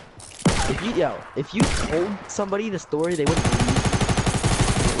 God. If you told somebody the story, they wouldn't believe you.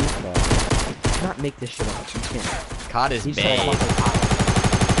 Do not make this shit up. You can't. COD is You said I made. want to play COD.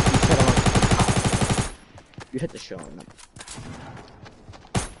 You said I want to play COD. You hit the show on them.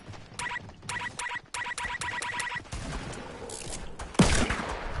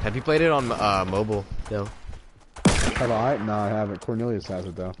 Have you played it on mobile? No. Have I? No, I haven't. Cornelius has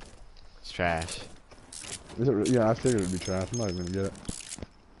it though. It's trash. Is it? Yeah, I figured it'd be trash. I'm not even gonna get it.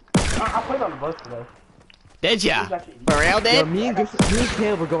 I played on the bus today. Did ya? It was actually- For real, Yo, did? me and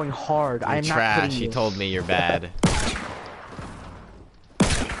Caleb were going hard. I am You're not trash. kidding He you. told me you're bad.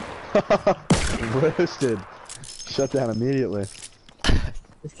 Roasted. Shut down immediately.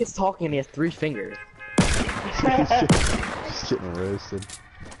 This kid's talking and he has 3 fingers. Just getting roasted.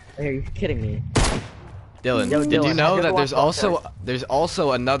 Are you kidding me? Dylan, Yo, did you Dylan, know have you that ever there's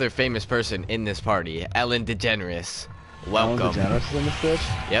also another famous person in this party, Ellen DeGeneres. Ellen Welcome. DeGeneres is in this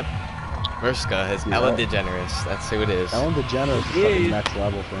bitch? Yep. Merska is Yeah. Ellen DeGeneres. That's who it is. Ellen DeGeneres is Yeah. fucking next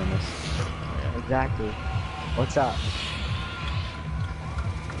level famous. Exactly. What's up?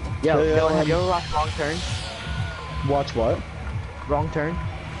 Yo, Hey, Dylan, have you ever watched Wrong Turn? Watch what? Wrong Turn?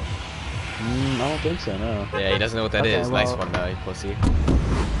 I don't think so, no. Yeah, he doesn't know what that Okay, is. Nice well- one though, you pussy.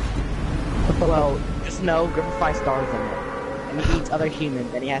 Well, just know Griffify stars in it. And he eats other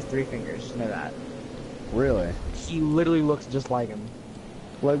humans and he has 3 fingers. Just know that. Really? He literally looks just like him.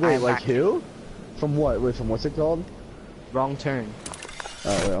 Like, wait, I'm like not- who? From what? Wait, from what's it called? Wrong Turn. Oh,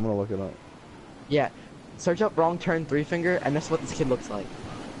 wait, I'm gonna look it up. Yeah. Search up Wrong Turn 3 finger and that's what this kid looks like.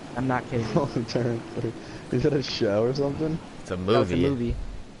 I'm not kidding you. Wrong Turn. Is it a show or something? It's a No, it's a movie. movie.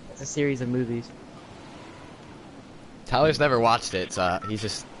 It's a series of movies. Tyler's never watched it, so he's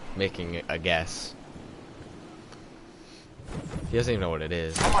just making a guess. He doesn't even know what it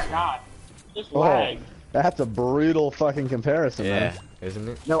is. Oh my god. Just Oh, lag. that's a brutal fucking comparison, Yeah. man. isn't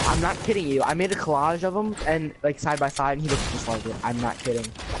it? No, I'm not kidding you. I made a collage of him and like side by side, and he looks just like it. I'm not kidding.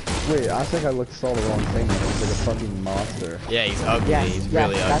 Wait, I think I saw the wrong thing. He's like a fucking monster. Yeah, he's ugly. Yes, He's yes,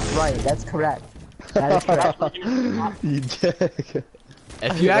 really that's ugly. right. That's correct. That is correct. You dick.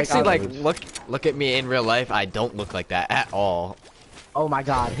 If you Like, actually I- look at me in real life, I don't look like that at all. Oh my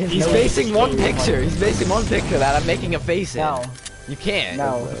God. His He's nose basing is one really picture. He's basing one picture that I'm making a face in. No. You can't.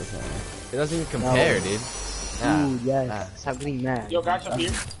 No. It doesn't even compare, dude. Ah, Dude, yes. ah. Stop getting mad. Yo, guys up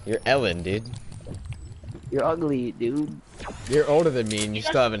here. You're Ellen, dude. You're ugly, dude. You're older than me and you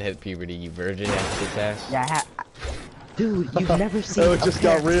still haven't hit puberty, you virgin ass ass. Yeah. Dude, you've never seen Oh, it just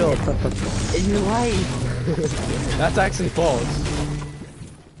got real. in your life. That's actually false.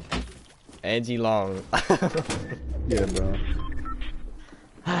 Angie Long. Yeah, bro.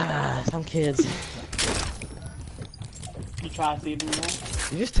 Some kids. You try to save me, man.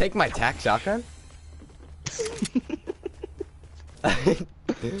 You just take my tac shotgun?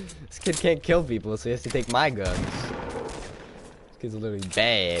 This kid can't kill people, so he has to take my guns. This kid's literally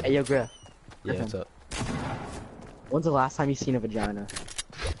bad. Hey, yo, Griff. Yeah, what's up? When's the last time you seen a vagina?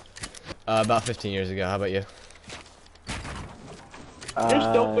 About 15 years ago. How about you? You're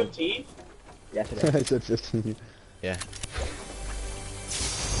still 15? Yesterday. I said 15. Yeah.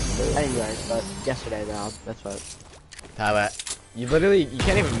 Anyways, but yesterday, though. That's what. How about you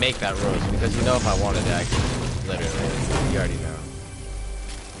can't even make that roast because you know if I wanted to, I could literally. You already know.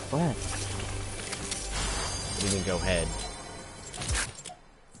 What? You can go ahead.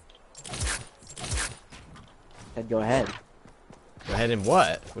 Said go ahead. Go ahead and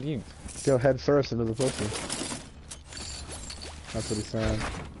what? What do you? Go head first into the pussy. That's what he's saying.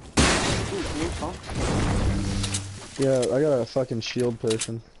 Yeah, I got a fucking shield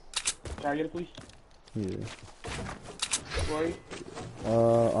potion. Can I get it, please? Yeah. Where are you?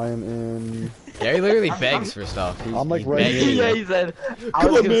 I am in. Yeah, he literally begs for stuff. I'm like he's right begging. here. Yeah, he said. I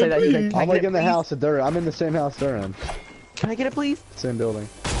was gonna say that. He's like, I'm like in the house that they're. I'm in the same house they're in. Can I get it, please? Same building.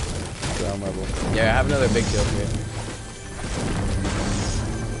 Ground level. Yeah, I have another big shield here.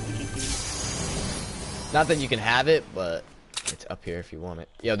 Not that you can have it, but it's up here if you want it.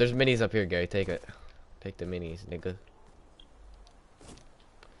 Yo, there's minis up here, Gary. Take it. Take the minis, nigga.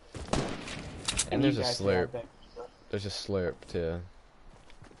 And there's a slurp. There's a slurp too.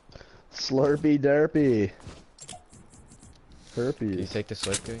 Slurpy derpy. Can you Herpes. take the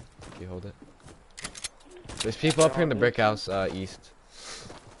slurp, Gary? Can you hold it? There's people up here in the brick house, east.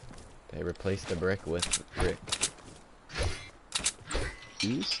 They replaced the brick with brick.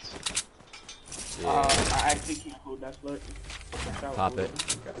 East? Yeah. I actually can't hold that slurp. Pop it.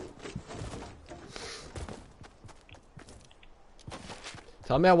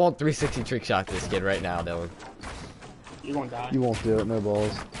 Tell me I won't 360 trick shot this kid right now, Dylan. You're gonna die. You won't do it. No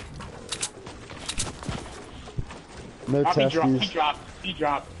balls. No He testes. dropped. He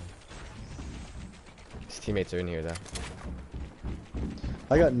dropped. His teammates are in here though.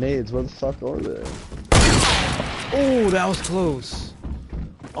 I got nades. Where the fuck are they? Oh, that was close.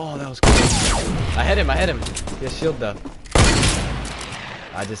 Oh, that was close. I hit him. He has shield though.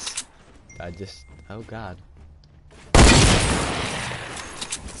 I just. Oh god.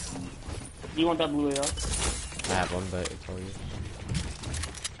 You want that blue AR? I have one, but it's all you.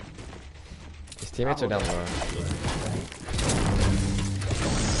 His teammates are down low.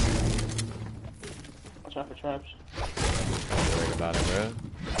 Watch out for traps. Don't worry about it, bro.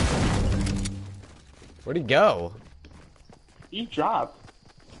 Where'd he go? He dropped.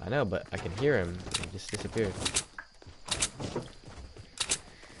 I know, but I can hear him. He just disappeared.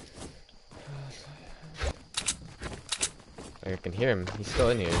 I can hear him. He's still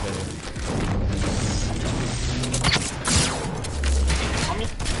in here. Isn't he?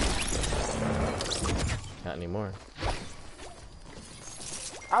 Not anymore.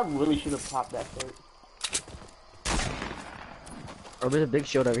 I really should have popped that slurp. Oh, there's a big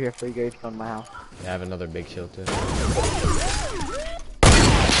shield over here for you guys to come to my house. Yeah, I have another big shield too.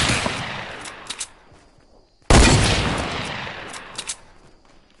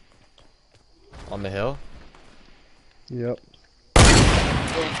 On the hill? Yep.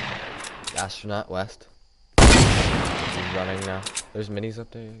 Astronaut west. He's running now. There's minis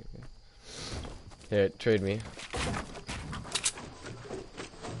up there. Here, trade me.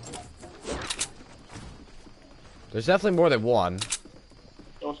 There's definitely more than one.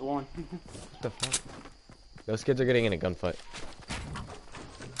 There was one. What the fuck? Those kids are getting in a gunfight.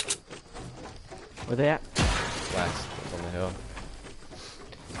 Where they at? West, on the hill.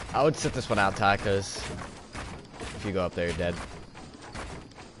 I would sit this one out, Ty, because if you go up there, you're dead.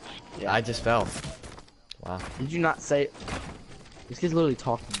 Yeah. I just fell. Wow. Did you not say? This kid's literally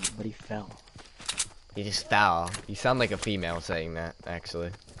talking, but he fell. You just foul. You sound like a female saying that,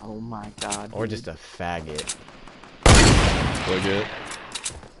 actually. Oh my god. Or dude. just a faggot. Look good.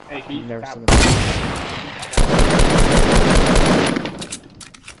 Hey, can you Never stop? seen it.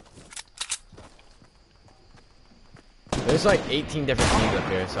 There's like 18 different teams up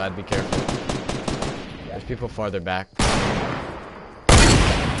here, so I'd be careful. There's people farther back.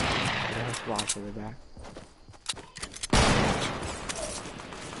 Yeah, just watch it back.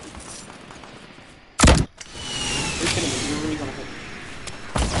 You're kidding me. You're really gonna hit me.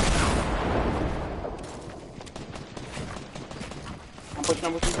 I'm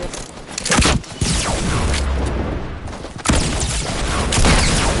pushing, bro.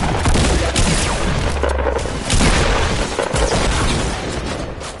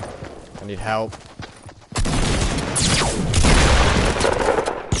 I need help.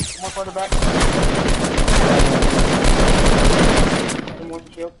 One more further back. One more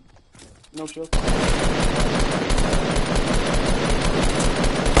shield. No shield.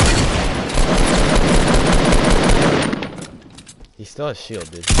 He still has shield,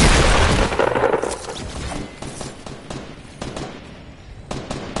 dude.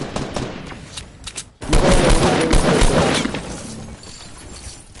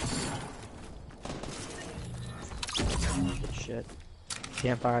 Shit.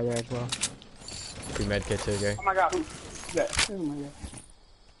 Campfire there as well. Free med kit too, Gary. Oh my god, who's that? Oh my god.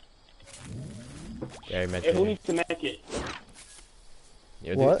 Gary, med Hey, kit. who needs to make it?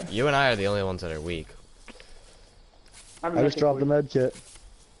 You, What? You and I are the only ones that are weak. I just dropped the med kit.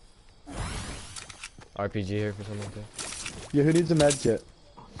 RPG here for something too. Yeah, who needs a med kit?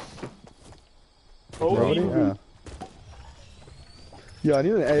 Nobody? Yeah. Yeah, I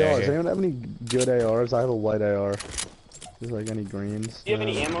need an AR. Yeah, Does anyone have any good ARs? I have a white AR. Just like any greens. Do you have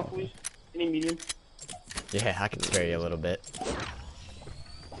any ammo, please? Any medium? Yeah, I can spare you a little bit.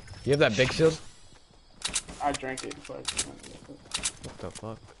 You have that big shield? I drank it before I What the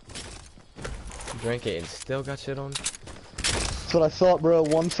fuck? You drank it and still got shit on? That's what I thought, bro.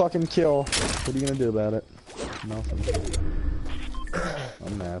 One fucking kill. What are you gonna do about it? Nothing.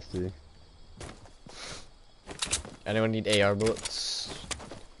 I'm nasty. Anyone need AR bullets?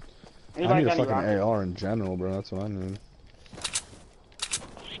 I need Anybody a got any fucking rockets? AR in general, bro. That's what I need.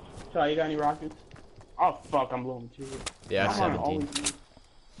 Sorry, you got any rockets? Oh fuck, I'm blowing too. Yeah, I have Come on, 17.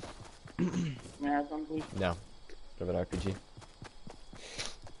 always need. May I have some, please? No. Do I have an RPG?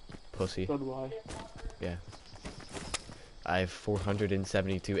 Pussy. So do I. Yeah. I have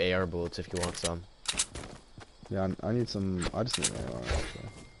 472 AR bullets if you want some. Yeah, I need some. I just need an AR. Actually.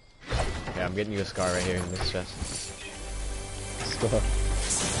 Yeah, I'm getting you a scar right here in this chest. Stuff.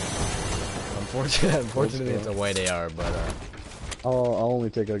 Unfortunately, it's a white AR, but I'll only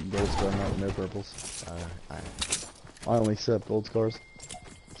take a gold scar, no purples. alright. I only accept gold scars.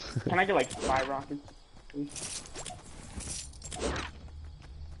 Can I get like 5 rockets, please?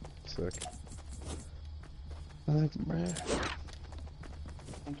 Sick. Thanks, bruh.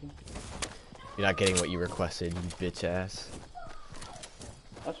 Thank you. You're not getting what you requested, you bitch ass.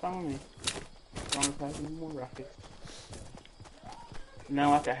 That's fine with me. As long as I have any more rockets.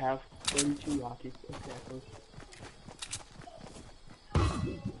 Now I can have 32 rockets. Exactly.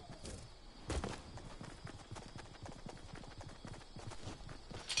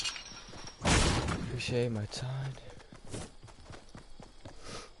 Appreciate my time.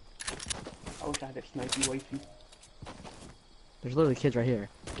 I wish I had that snipey wifey. There's literally kids right here.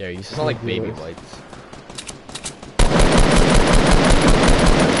 Gary, you sound like baby whites.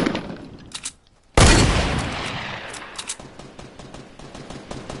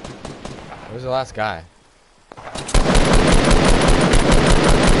 Where's the last guy?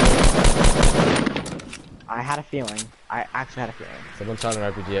 I had a feeling. I actually had a feeling. Someone shot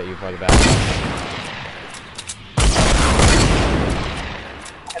an RPG at you farther back.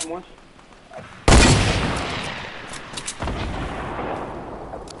 I had one.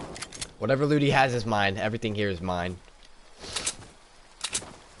 Whatever loot he has is mine. Everything here is mine.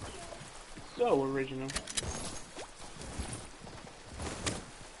 So original.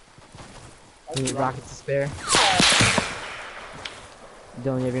 Any rockets to spare?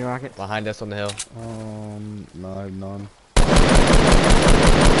 Dylan, you have any rockets? Behind us on the hill. No, I have none.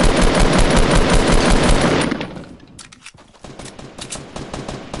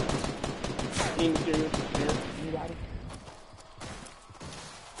 Any materials to spare? Anybody?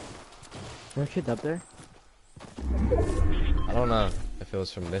 There are kids up there? I don't know if it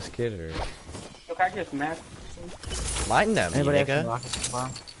was from this kid or... Yo, can I get some math? Mind them, you Anybody have some nigga. rockets as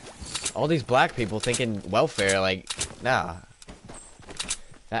well? All these black people thinking welfare, like, nah.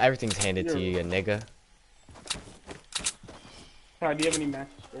 Not everything's handed to you, you nigga. Sorry, do you have any math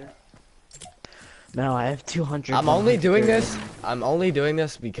to spare? No, I have 200. I'm only doing this. I'm only doing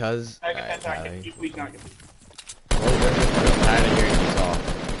this because. I get Alright, that. Tyler. We not get. I'm only doing this because I'm tired of hearing you talk.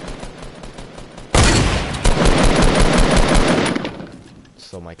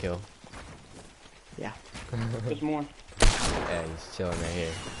 Stole my kill. Yeah. There's more. Yeah, he's chilling right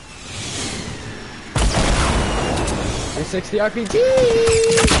here. 360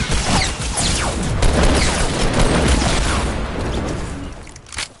 RPG!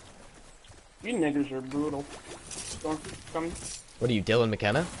 You niggers are brutal. Come. What are you, Dylan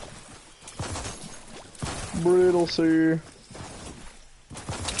McKenna? Brutal, sir.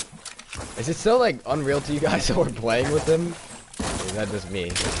 Is it still like unreal to you guys that we're playing with him? Or is that just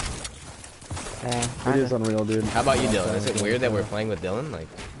me? It is unreal, dude. How about you, Dylan? Is it weird that we're playing with Dylan? Like,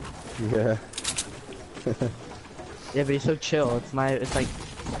 Yeah. Yeah, but he's so chill. It's like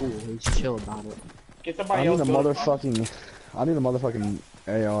cool. He's chill about it. Get I somebody need a else. motherfucking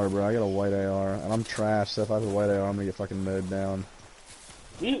AR, bro. I got a white AR, and I'm trash, so if I have a white AR, I'm gonna get fucking mowed down.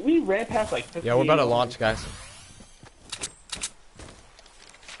 We ran past like 50. yeah, we're about to launch, guys.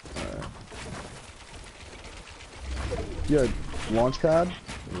 You had launch pad?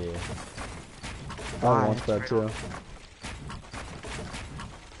 Yeah. I have a launch pad too.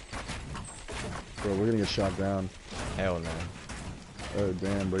 Bro, we're gonna get shot down. Hell no. Oh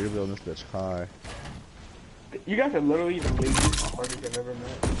damn, bro, you're building this bitch high. You guys are literally the laziest motherfuckers I've ever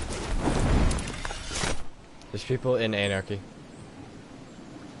met. There's people in Anarchy.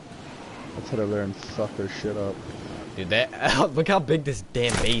 Let's head over there and fuck their shit up. Dude, that look how big this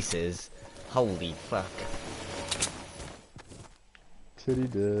damn base is. Holy fuck. Titty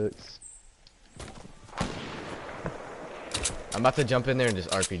dicks. I'm about to jump in there and just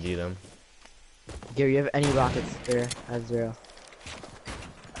RPG them. Gary, you have any rockets there? I have 0.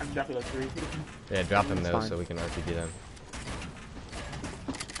 I'm definitely like 3. Yeah, drop them That's though fine. so we can RPG them.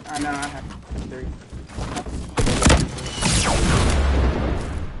 No, I have 3.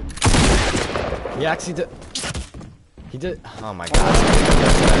 He actually did. He did. Oh my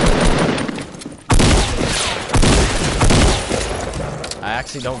god. I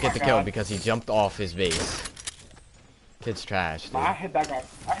actually don't get the kill because he jumped off his base. Kid's trash, dude. I hit that guy.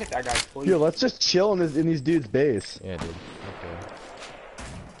 Twice. Yo, let's just chill in these dudes' base. Yeah, dude. Okay.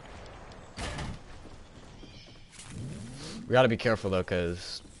 We gotta be careful though,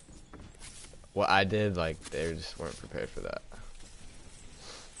 cause what I did, like, they just weren't prepared for that.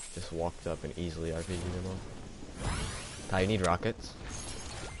 Just walked up and easily RPG'd them all. Ty, you need rockets?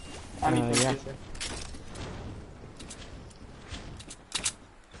 I need yeah.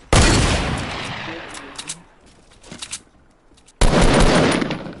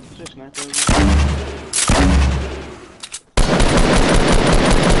 Just sniper.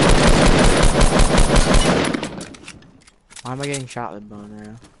 Why am I getting shot with bone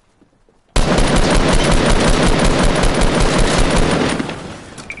arrow?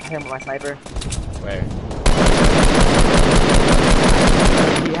 I hit him with my sniper. Where?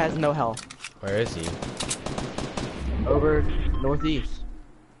 He has no health. Where is he? Over northeast.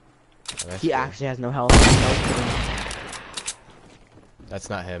 Oh, that's He cool. actually has no health. That's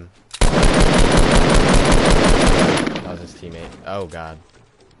not him. That was his teammate. Oh god.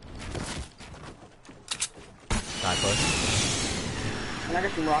 Not close. Can I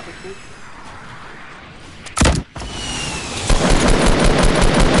get some rockets, please?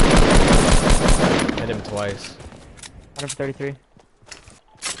 Hit him twice. 133.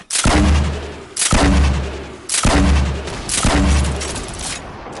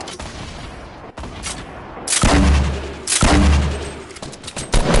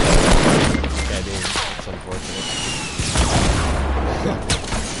 Yeah, dude. It's unfortunate.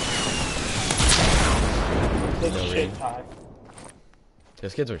 This No shit read. time.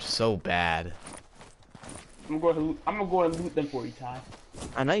 Those kids were so bad. I'm gonna go and loot them for you, Ty.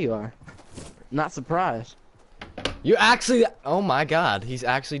 I know you are. Not surprised. You actually. Oh my god, he's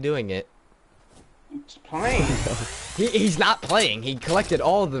actually doing it. It's playing. He's not playing. He collected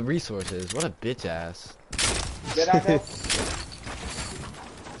all the resources. What a bitch ass. Did I know?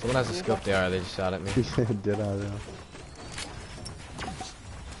 Someone has a scope there. They just shot at me. Did I though?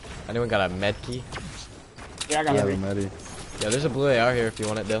 Anyone got a med key? Yeah, I got Yeah, it. Medi. Yeah, there's a blue AR here if you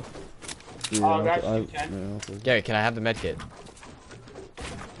want it, Bill. Yeah, Oh, guys, I, you can. yeah, I'll take it. Gary, can I have the med kit?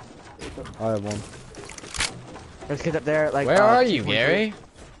 I have one. There's kids up there, like. Where are 2.3. you, Gary?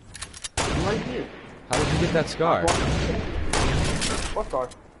 I'm right here. How did you get that scar? What scar?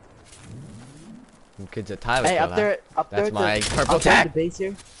 Some kids at Tyler. Hey, up there, That's at my the, purple up there at tag. the base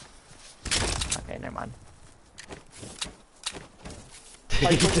here. Okay, never mind. He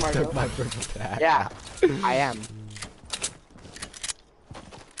I took just my took gun. my purple tag. Yeah, I am.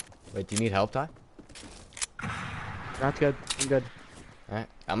 Wait, do you need help, Ty? That's good. I'm good. Alright,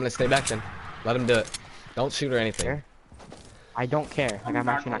 I'm gonna stay back then. Let him do it. Don't shoot or anything. Care? I don't care. Like, I'm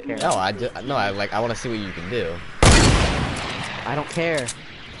actually not caring. No, I want to see what you can do. I don't care.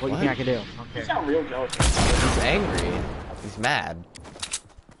 What you What? think I can do? I don't You care. sound real jealous. He's angry. He's mad.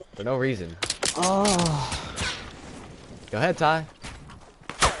 For no reason. Oh. Go ahead, Ty.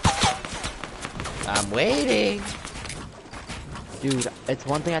 I'm waiting. Dude, it's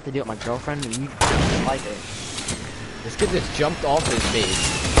one thing I have to deal with my girlfriend, and you don't like it. This kid just jumped off his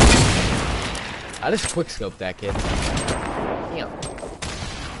base. I just quickscoped that kid. Damn.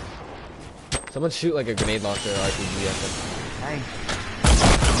 Someone shoot like a grenade launcher or RPG at them. Hey.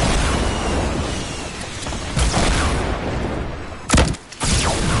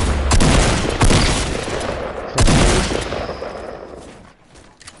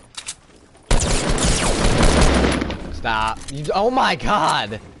 Stop. Oh my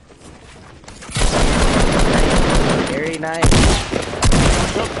god! Very nice.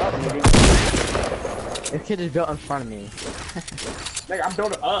 This kid is built in front of me. Like, I'm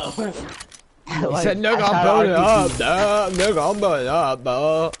building up. He said, nigga, I'm building up, duh. Nigga, I'm building up,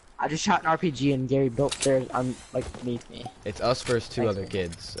 duh. I just shot an RPG and Gary built theirs on, like, beneath me. It's us versus two Thanks, other man.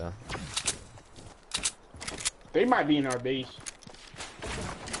 kids, so. They might be in our base.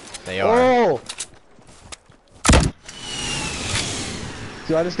 They are. Oh!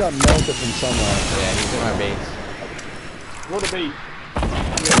 Dude, I just got melted from somewhere. Yeah, he's in our base. Go to base.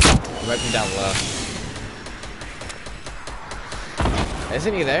 Right from down low.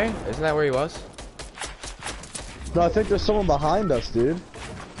 Isn't he there? Isn't that where he was? No, I think there's someone behind us, dude.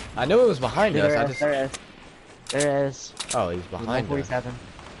 I knew it was behind us. I just... There is. There is. Oh, he's behind us. 147.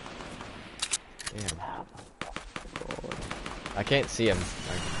 Damn. I can't see him.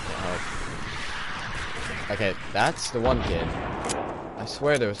 Okay, that's the one kid. I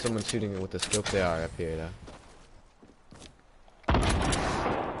swear there was someone shooting with the scope they are up here, though.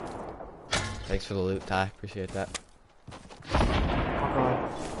 Thanks for the loot, Ty. Appreciate that.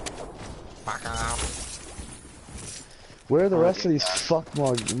 Where are the rest of these fuck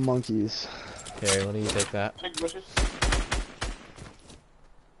monkeys? Carrie, why don't you take that? Check bushes.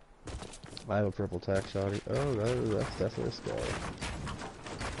 I have a purple tack shotty. Oh, that's definitely a skull.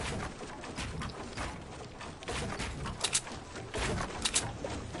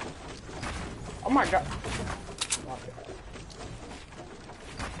 Oh my god.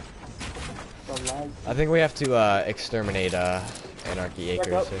 I think we have to exterminate Anarchy Back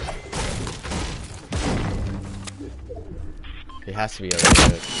Acres up. here. He has to be over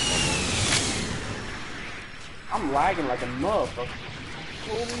there. I'm lagging like a motherfucker.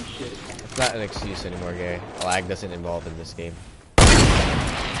 Holy shit. It's not an excuse anymore, Gary. Lag doesn't involve in this game.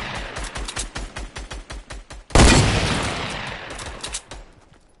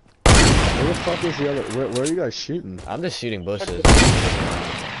 Where the fuck is the other? Where are you guys shooting? I'm just shooting bushes.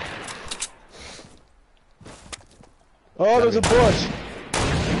 Oh, there's a bush.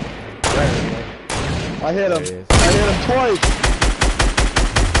 I hit There him. he is. I hit him twice.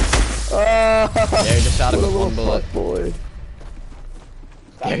 Ah! Gary just shot him with Little one bullet. fuck boy.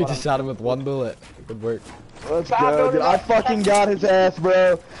 Gary just shot him with one bullet. Good work. Let's go, dude. I fucking got his ass,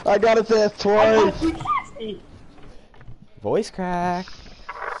 bro. I got his ass twice. Voice crack.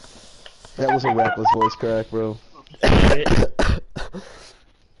 That was a reckless voice crack, bro.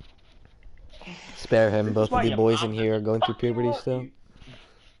 Spare him. Both of the boys in here are going through puberty still.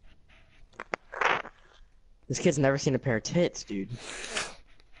 This kid's never seen a pair of tits, dude.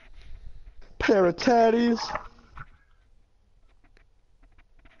 Pair of tatties.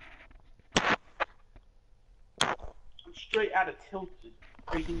 I'm straight out of tilted.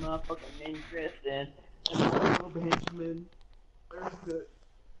 Freaking motherfucker named Griffin. Benjamin. Very good.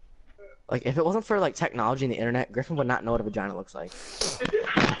 Like, if it wasn't for, like, technology and the internet, Griffin would not know what a vagina looks like.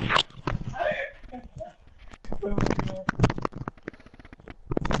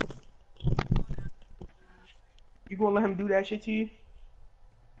 You gonna let him do that shit to you?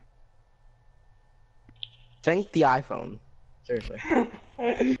 Thank the iPhone. Seriously.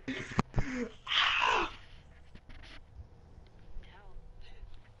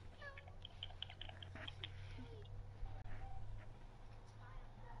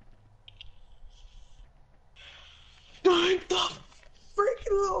 Thank the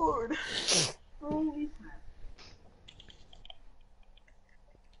freaking Lord! Holy crap.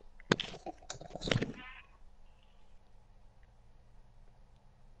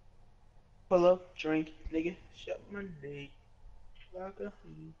 Pull up, drink, nigga, shut my dick. Like a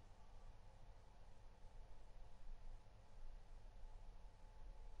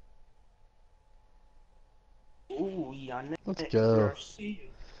Ooh, yeah, Let's go. See you.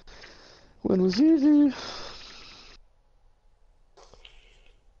 Win was easy.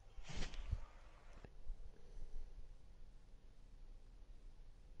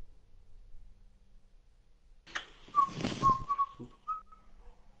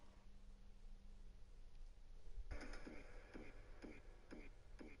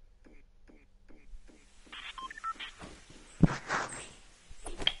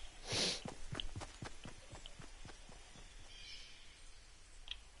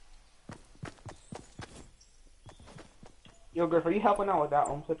 Yo, Griff, are you helping out with that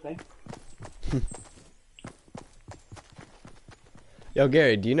flip thing? Yo,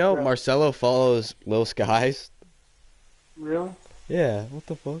 Gary, do you know Bro. Marcelo follows Lil Skies? Really? Yeah, what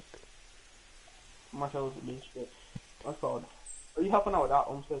the fuck? Marcelo's a beast, but what's called? Are you helping out with that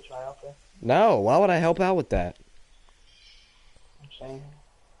flip try out there? No, why would I help out with that? I'm saying.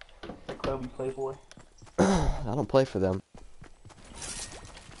 The club you play for. I don't play for them.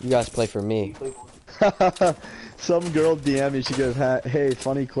 You guys play for You me. play for. Some girl DM me, she goes, hey,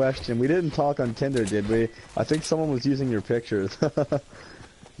 funny question. We didn't talk on Tinder, did we? I think someone was using your pictures.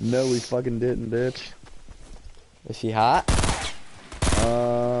 No, we fucking didn't, bitch. Is she hot?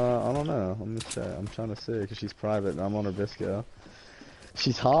 I don't know. Let me check. I'm trying to see, because she's private, and I'm on her Visco.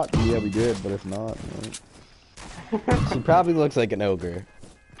 She's hot? Yeah, we did, but if not, no. She probably looks like an ogre.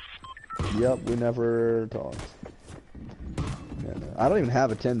 Yep, we never talked. Yeah, no. I don't even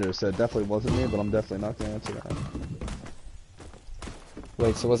have a Tinder, so it definitely wasn't me, but I'm definitely not gonna answer that.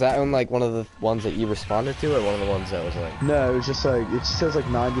 Wait, so was that on like one of the ones that you responded to, or one of the ones that was like? No, it was just like, it just says like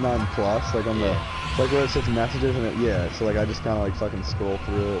 99 plus, like on the, like where it says messages, and it, yeah, so like I just kind of like fucking scroll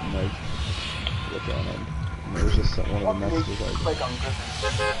through it and like look at it. And it was just one of the messages like.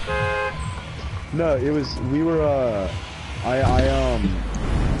 No, it was, we were, I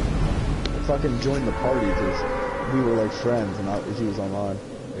fucking joined the party because we were like friends and he was online.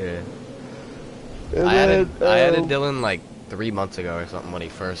 Yeah. And I added then, Dylan like 3 months ago or something when he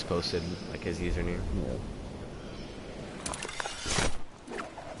first posted like his username.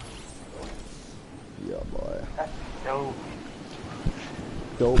 Yeah, boy. That's dope.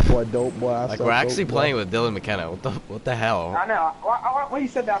 Dope boy. Like we're actually playing with Dylan McKenna. What the hell? I know. When you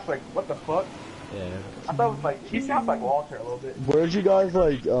said that, I was like, what the fuck? Yeah. I thought it was like, he sounds like Walter a little bit. Where'd you guys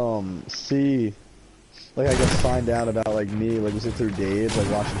like see, like I guess find out about like me? Like was it through Dave, like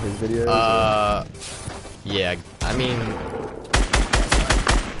watching his videos? Yeah. I mean,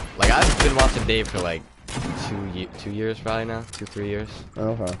 like I've been watching Dave for like 2 years probably now, 2-3 years.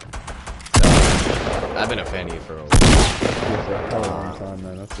 Okay. So I've been a fan of you for a while. Yeah, for a hell of a long time,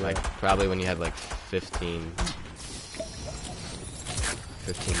 man. That's Like probably when you had like 15.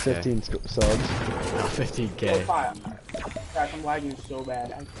 15K. 15 subs. No, 15K. Gosh, I'm lagging so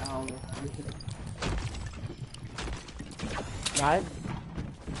bad. I don't know. Right?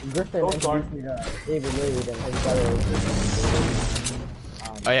 Griffin Oh, sorry. introduced me to David Reed and his brother.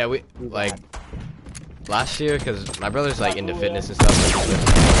 Oh yeah, we like last year because my brother's like into fitness and stuff.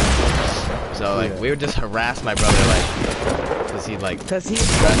 So like we would just harass my brother like because he'd like dress like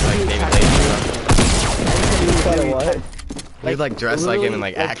David Reed and stuff. He'd like dress like him and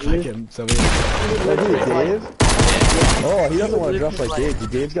like act like him. So we Dave? Oh, he doesn't want to dress like Dave.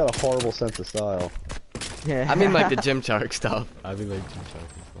 Dave's got a horrible sense of style. Yeah. I mean like the Gym Shark stuff. I mean like Gym Shark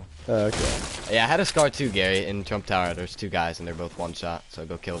and stuff. Oh, okay. Yeah, I had a scar too, Gary, in Trump Tower. There's 2 guys and they're both one shot. So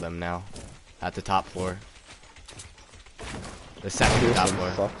go kill them now. At the top floor. The second top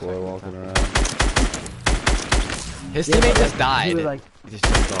floor. Fuckboy walking around. His teammate just died. He was like, He just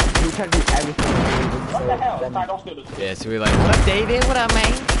jumped off. he tried to do everything. What the hell? Sorry, don't steal this. Yeah, so we were like, what up, David? What up,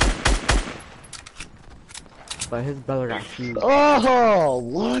 man? But his brother got huge. Oh,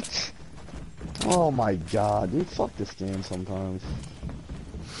 what? Oh my god, dude, fuck this game sometimes.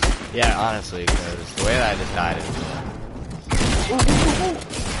 Yeah, honestly, because the way that I just died is...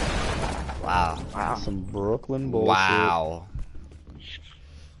 Wow. Wow. Some Brooklyn bullshit. Wow.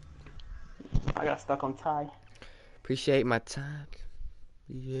 I got stuck on Ty. Appreciate my time.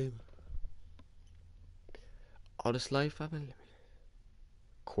 Yeah. All this life I've been living.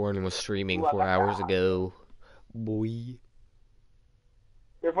 Corn was streaming 4 hours ago. Boy.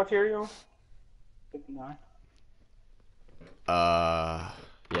 Your what tier are you on? 59.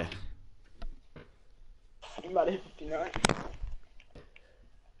 Yeah. I'm about to hit 59.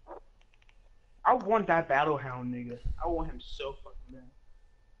 I want that Battle Hound nigga. I want him so fucking bad.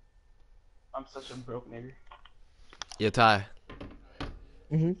 I'm such a broke nigga. Yeah, Ty.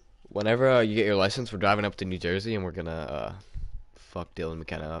 Mhm. Whenever you get your license, we're driving up to New Jersey and we're gonna fuck Dylan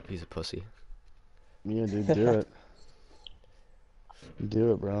McKenna up. He's a pussy. Yeah, dude, do it.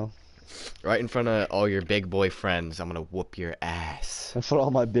 Do it, bro. Right in front of all your big boy friends, I'm gonna whoop your ass. That's for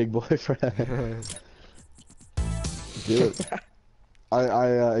all my big boy friends. Do it. I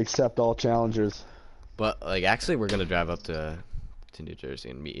accept all challengers. But like, actually, we're gonna drive up to New Jersey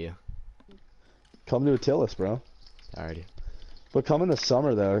and meet you. Come to Attilas, bro. Alrighty. But come in the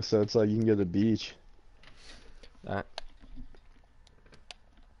summer though, so it's like you can go to the beach. Alright.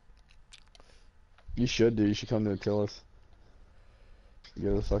 You should do. You should come to Attilas. Go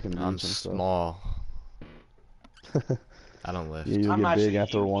to the fucking beach I'm and stuff. small. I don't lift. Yeah, you'll I'm get big actually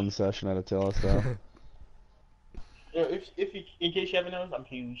after huge. one session at Attilas though. In case you haven't noticed, I'm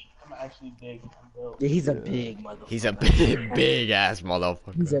huge. I'm actually big. I'm built. Yeah, he's a big motherfucker. He's a big ass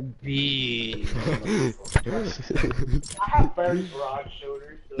motherfucker. He's a big. I have very broad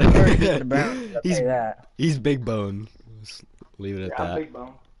shoulders. So He's big bone. Just leave it at I'm that. big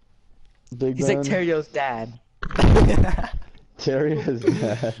bone. Big He's Ben? like Terrio's dad. Terry is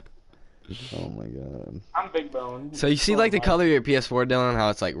bad. Oh my god. I'm big bone. So you see like the color of your PS4, Dylan, how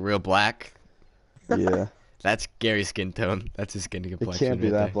it's like real black? Yeah. That's Gary's skin tone. That's his skin It complexion. can't be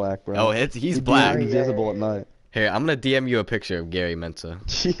right that there. black, bro. Oh, he's He'd be black. invisible at night. Here, I'm gonna DM you a picture of Gary Mensa.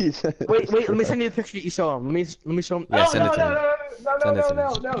 Jesus. Wait, let me send you the picture that you saw him. Let me show him. Yeah, send it to me.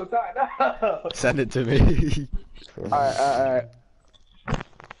 No, Send it to me. Alright.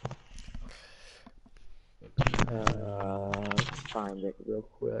 Let's find it real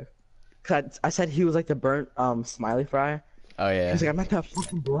quick. Cause I said he was like the burnt smiley fry. Oh yeah. He's like, I'm not that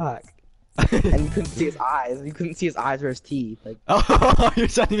fucking black. And you couldn't see his eyes. You couldn't see his eyes or his teeth. Like, Oh, you're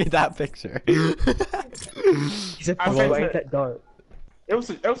sending me that picture. he said, I "Fuck, sent you ain't it. that dark." It was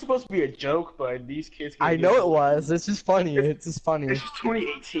supposed to be a joke, but these kids. I know it was. It's just funny. It's just funny. It's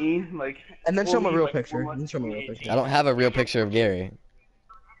 2018, like. And then show him a only, real like, picture. 4 Then months, show him a real picture. 2018. I don't have a real picture of Gary.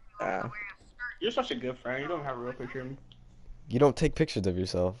 You're such a good friend. You don't have a real picture of me. You don't take pictures of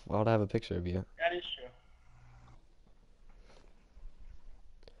yourself. Why would I have a picture of you? That is true.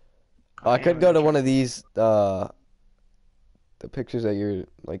 Oh, I could go to one of these, the pictures that you're,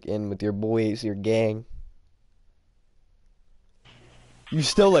 like, in with your boys, your gang. You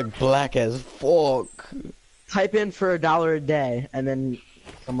still look black as fuck. Type in for $1 a day and then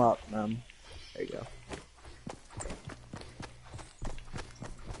come up. There you go.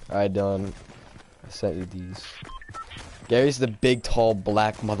 Alright, Dylan. I sent you these. Gary's the big, tall,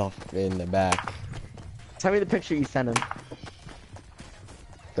 black motherfucker in the back. Tell me the picture you sent him.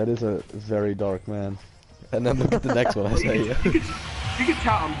 That is a very dark man. And then look at the next one I sent you. You can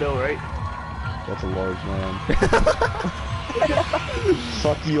tell I'm Bill, right? That's a large man.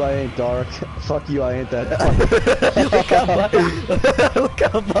 Fuck you, I ain't dark. Fuck you, I ain't that dark. Look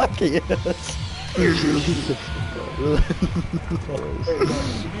how black he is. You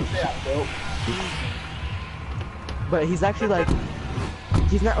say I'm Bill. But he's actually like,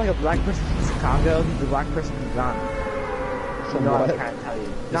 he's not like a black person from Chicago. He's a black person from Ghana. From No, I'm what? trying to tell you.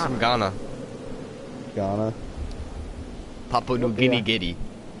 He's from Ghana. Ghana. Papua New Guinea Giddy.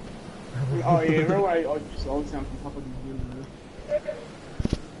 Oh yeah, remember I just always sound from Papa New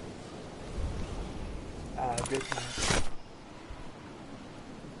good time.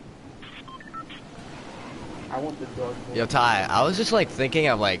 I want the dog. Yo, Ty, I was just like thinking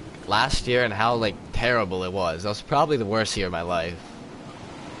of like last year and how like terrible it was. That was probably the worst year of my life.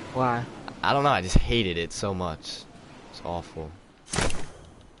 Why? I don't know, I just hated it so much. It's awful.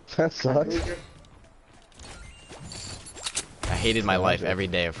 That sucks. I hated my life every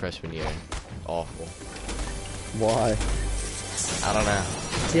day of freshman year. Awful. Why? I don't know.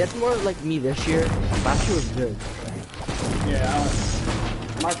 See, that's more like me this year. Last year was good. Yeah,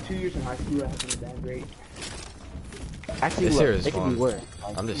 my 2 years in high school haven't been that great. Actually, This look, year is it could fun. be worse.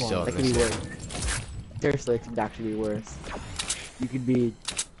 I'm just Come on, chilling it could this be year. worse. Seriously, it could actually be worse. You could be.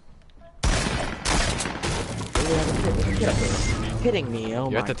 Kidding me? Oh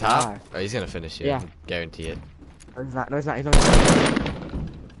You're my at the top? God. Oh, he's gonna finish it. Yeah. Guarantee it. No, he's not. No, he's not. He's not.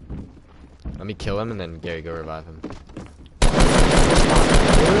 Let me kill him and then Gary go revive him.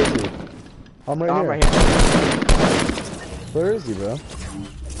 Where is he? I'm right Oh, here. I'm right here. Where is he, bro?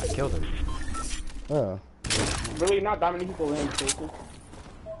 I killed him. Oh. Really, not that many people in spaces.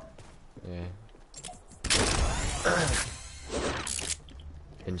 Yeah.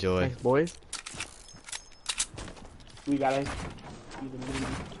 Enjoy. Thanks, boys. We gotta see the movie.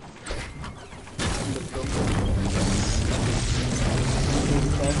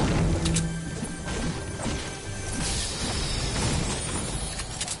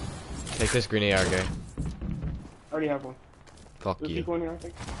 Take this green AR, Gary. I already have one. Fuck There's you. people in here, I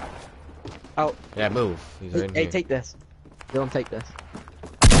think. Oh, Yeah, move. He's right in hey, here. take this. Dylan, take this.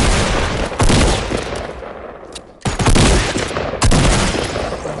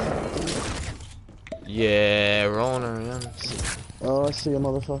 Yeah, rolling around. Oh, I see a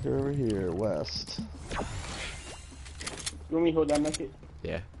motherfucker over here, west. You want me to hold that message?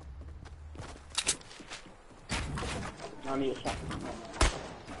 Yeah. I need a shot.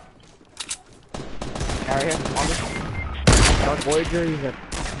 Right here. On this. Dark Voyager, he's a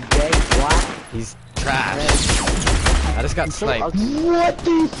gay black. He's trash. I just got sniped. What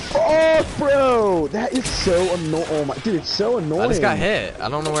the fuck, bro? That is so annoying. Oh my, dude, it's so annoying. I just got hit. I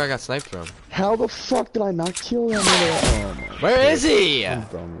don't know where I got sniped from. How the fuck did I not kill that mother? Oh my Where is he? I'm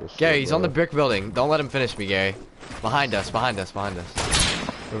done with this Gary, shit, he's on the bro. brick building. Don't let him finish me, Gary. Behind us, behind us, behind us.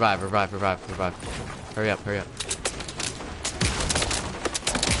 Revive, revive, revive, revive. Hurry up, hurry up.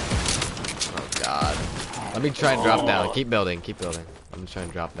 Oh god. Let me try and drop down. Keep building, keep building. I'm just trying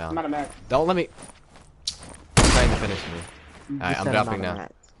to drop I'm down. out of max. Don't let me. He's trying to finish me. Alright, You I'm said dropping not now. on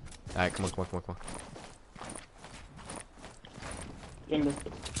that. Alright, come on, come on, come on, come on. In the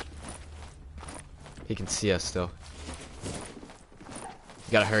He can see us still.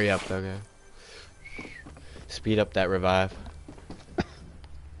 You gotta hurry up though, okay? Speed up that revive.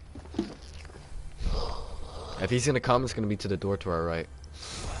 If he's gonna come, it's gonna be to the door to our right.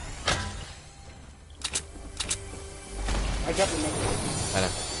 I got the next. I know.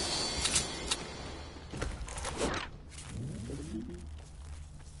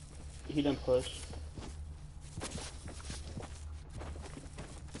 He didn't push.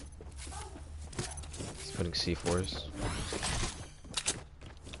 He's putting C4s.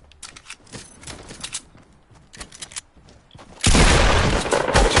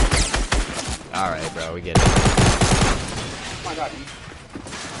 Alright, bro, we get it. Oh my god.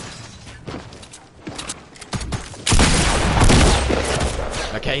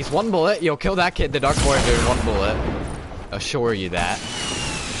 Okay, he's one bullet. You'll kill that kid, the Dark Voyager, in one bullet. Assure you that.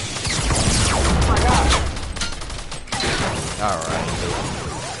 Oh my god. Alright.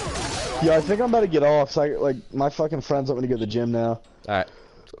 Yeah, I think I'm about to get off. So like my fucking friends want me to go to the gym now. Alright.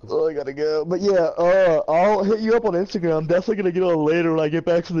 So I gotta go. But yeah, I'll hit you up on Instagram. I'm definitely gonna get on later when I get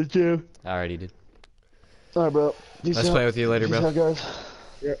back from the gym. Alrighty, dude. Alright, bro. Peace Let's out. play with you later, Peace bro. out, guys.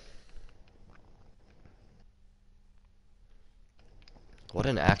 What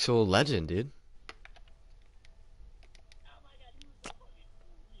an actual legend, dude.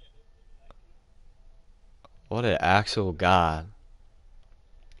 What an actual god.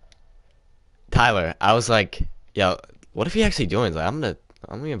 Tyler, I was like, yo, what if he actually joins? Like, I'm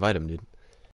gonna invite him, dude.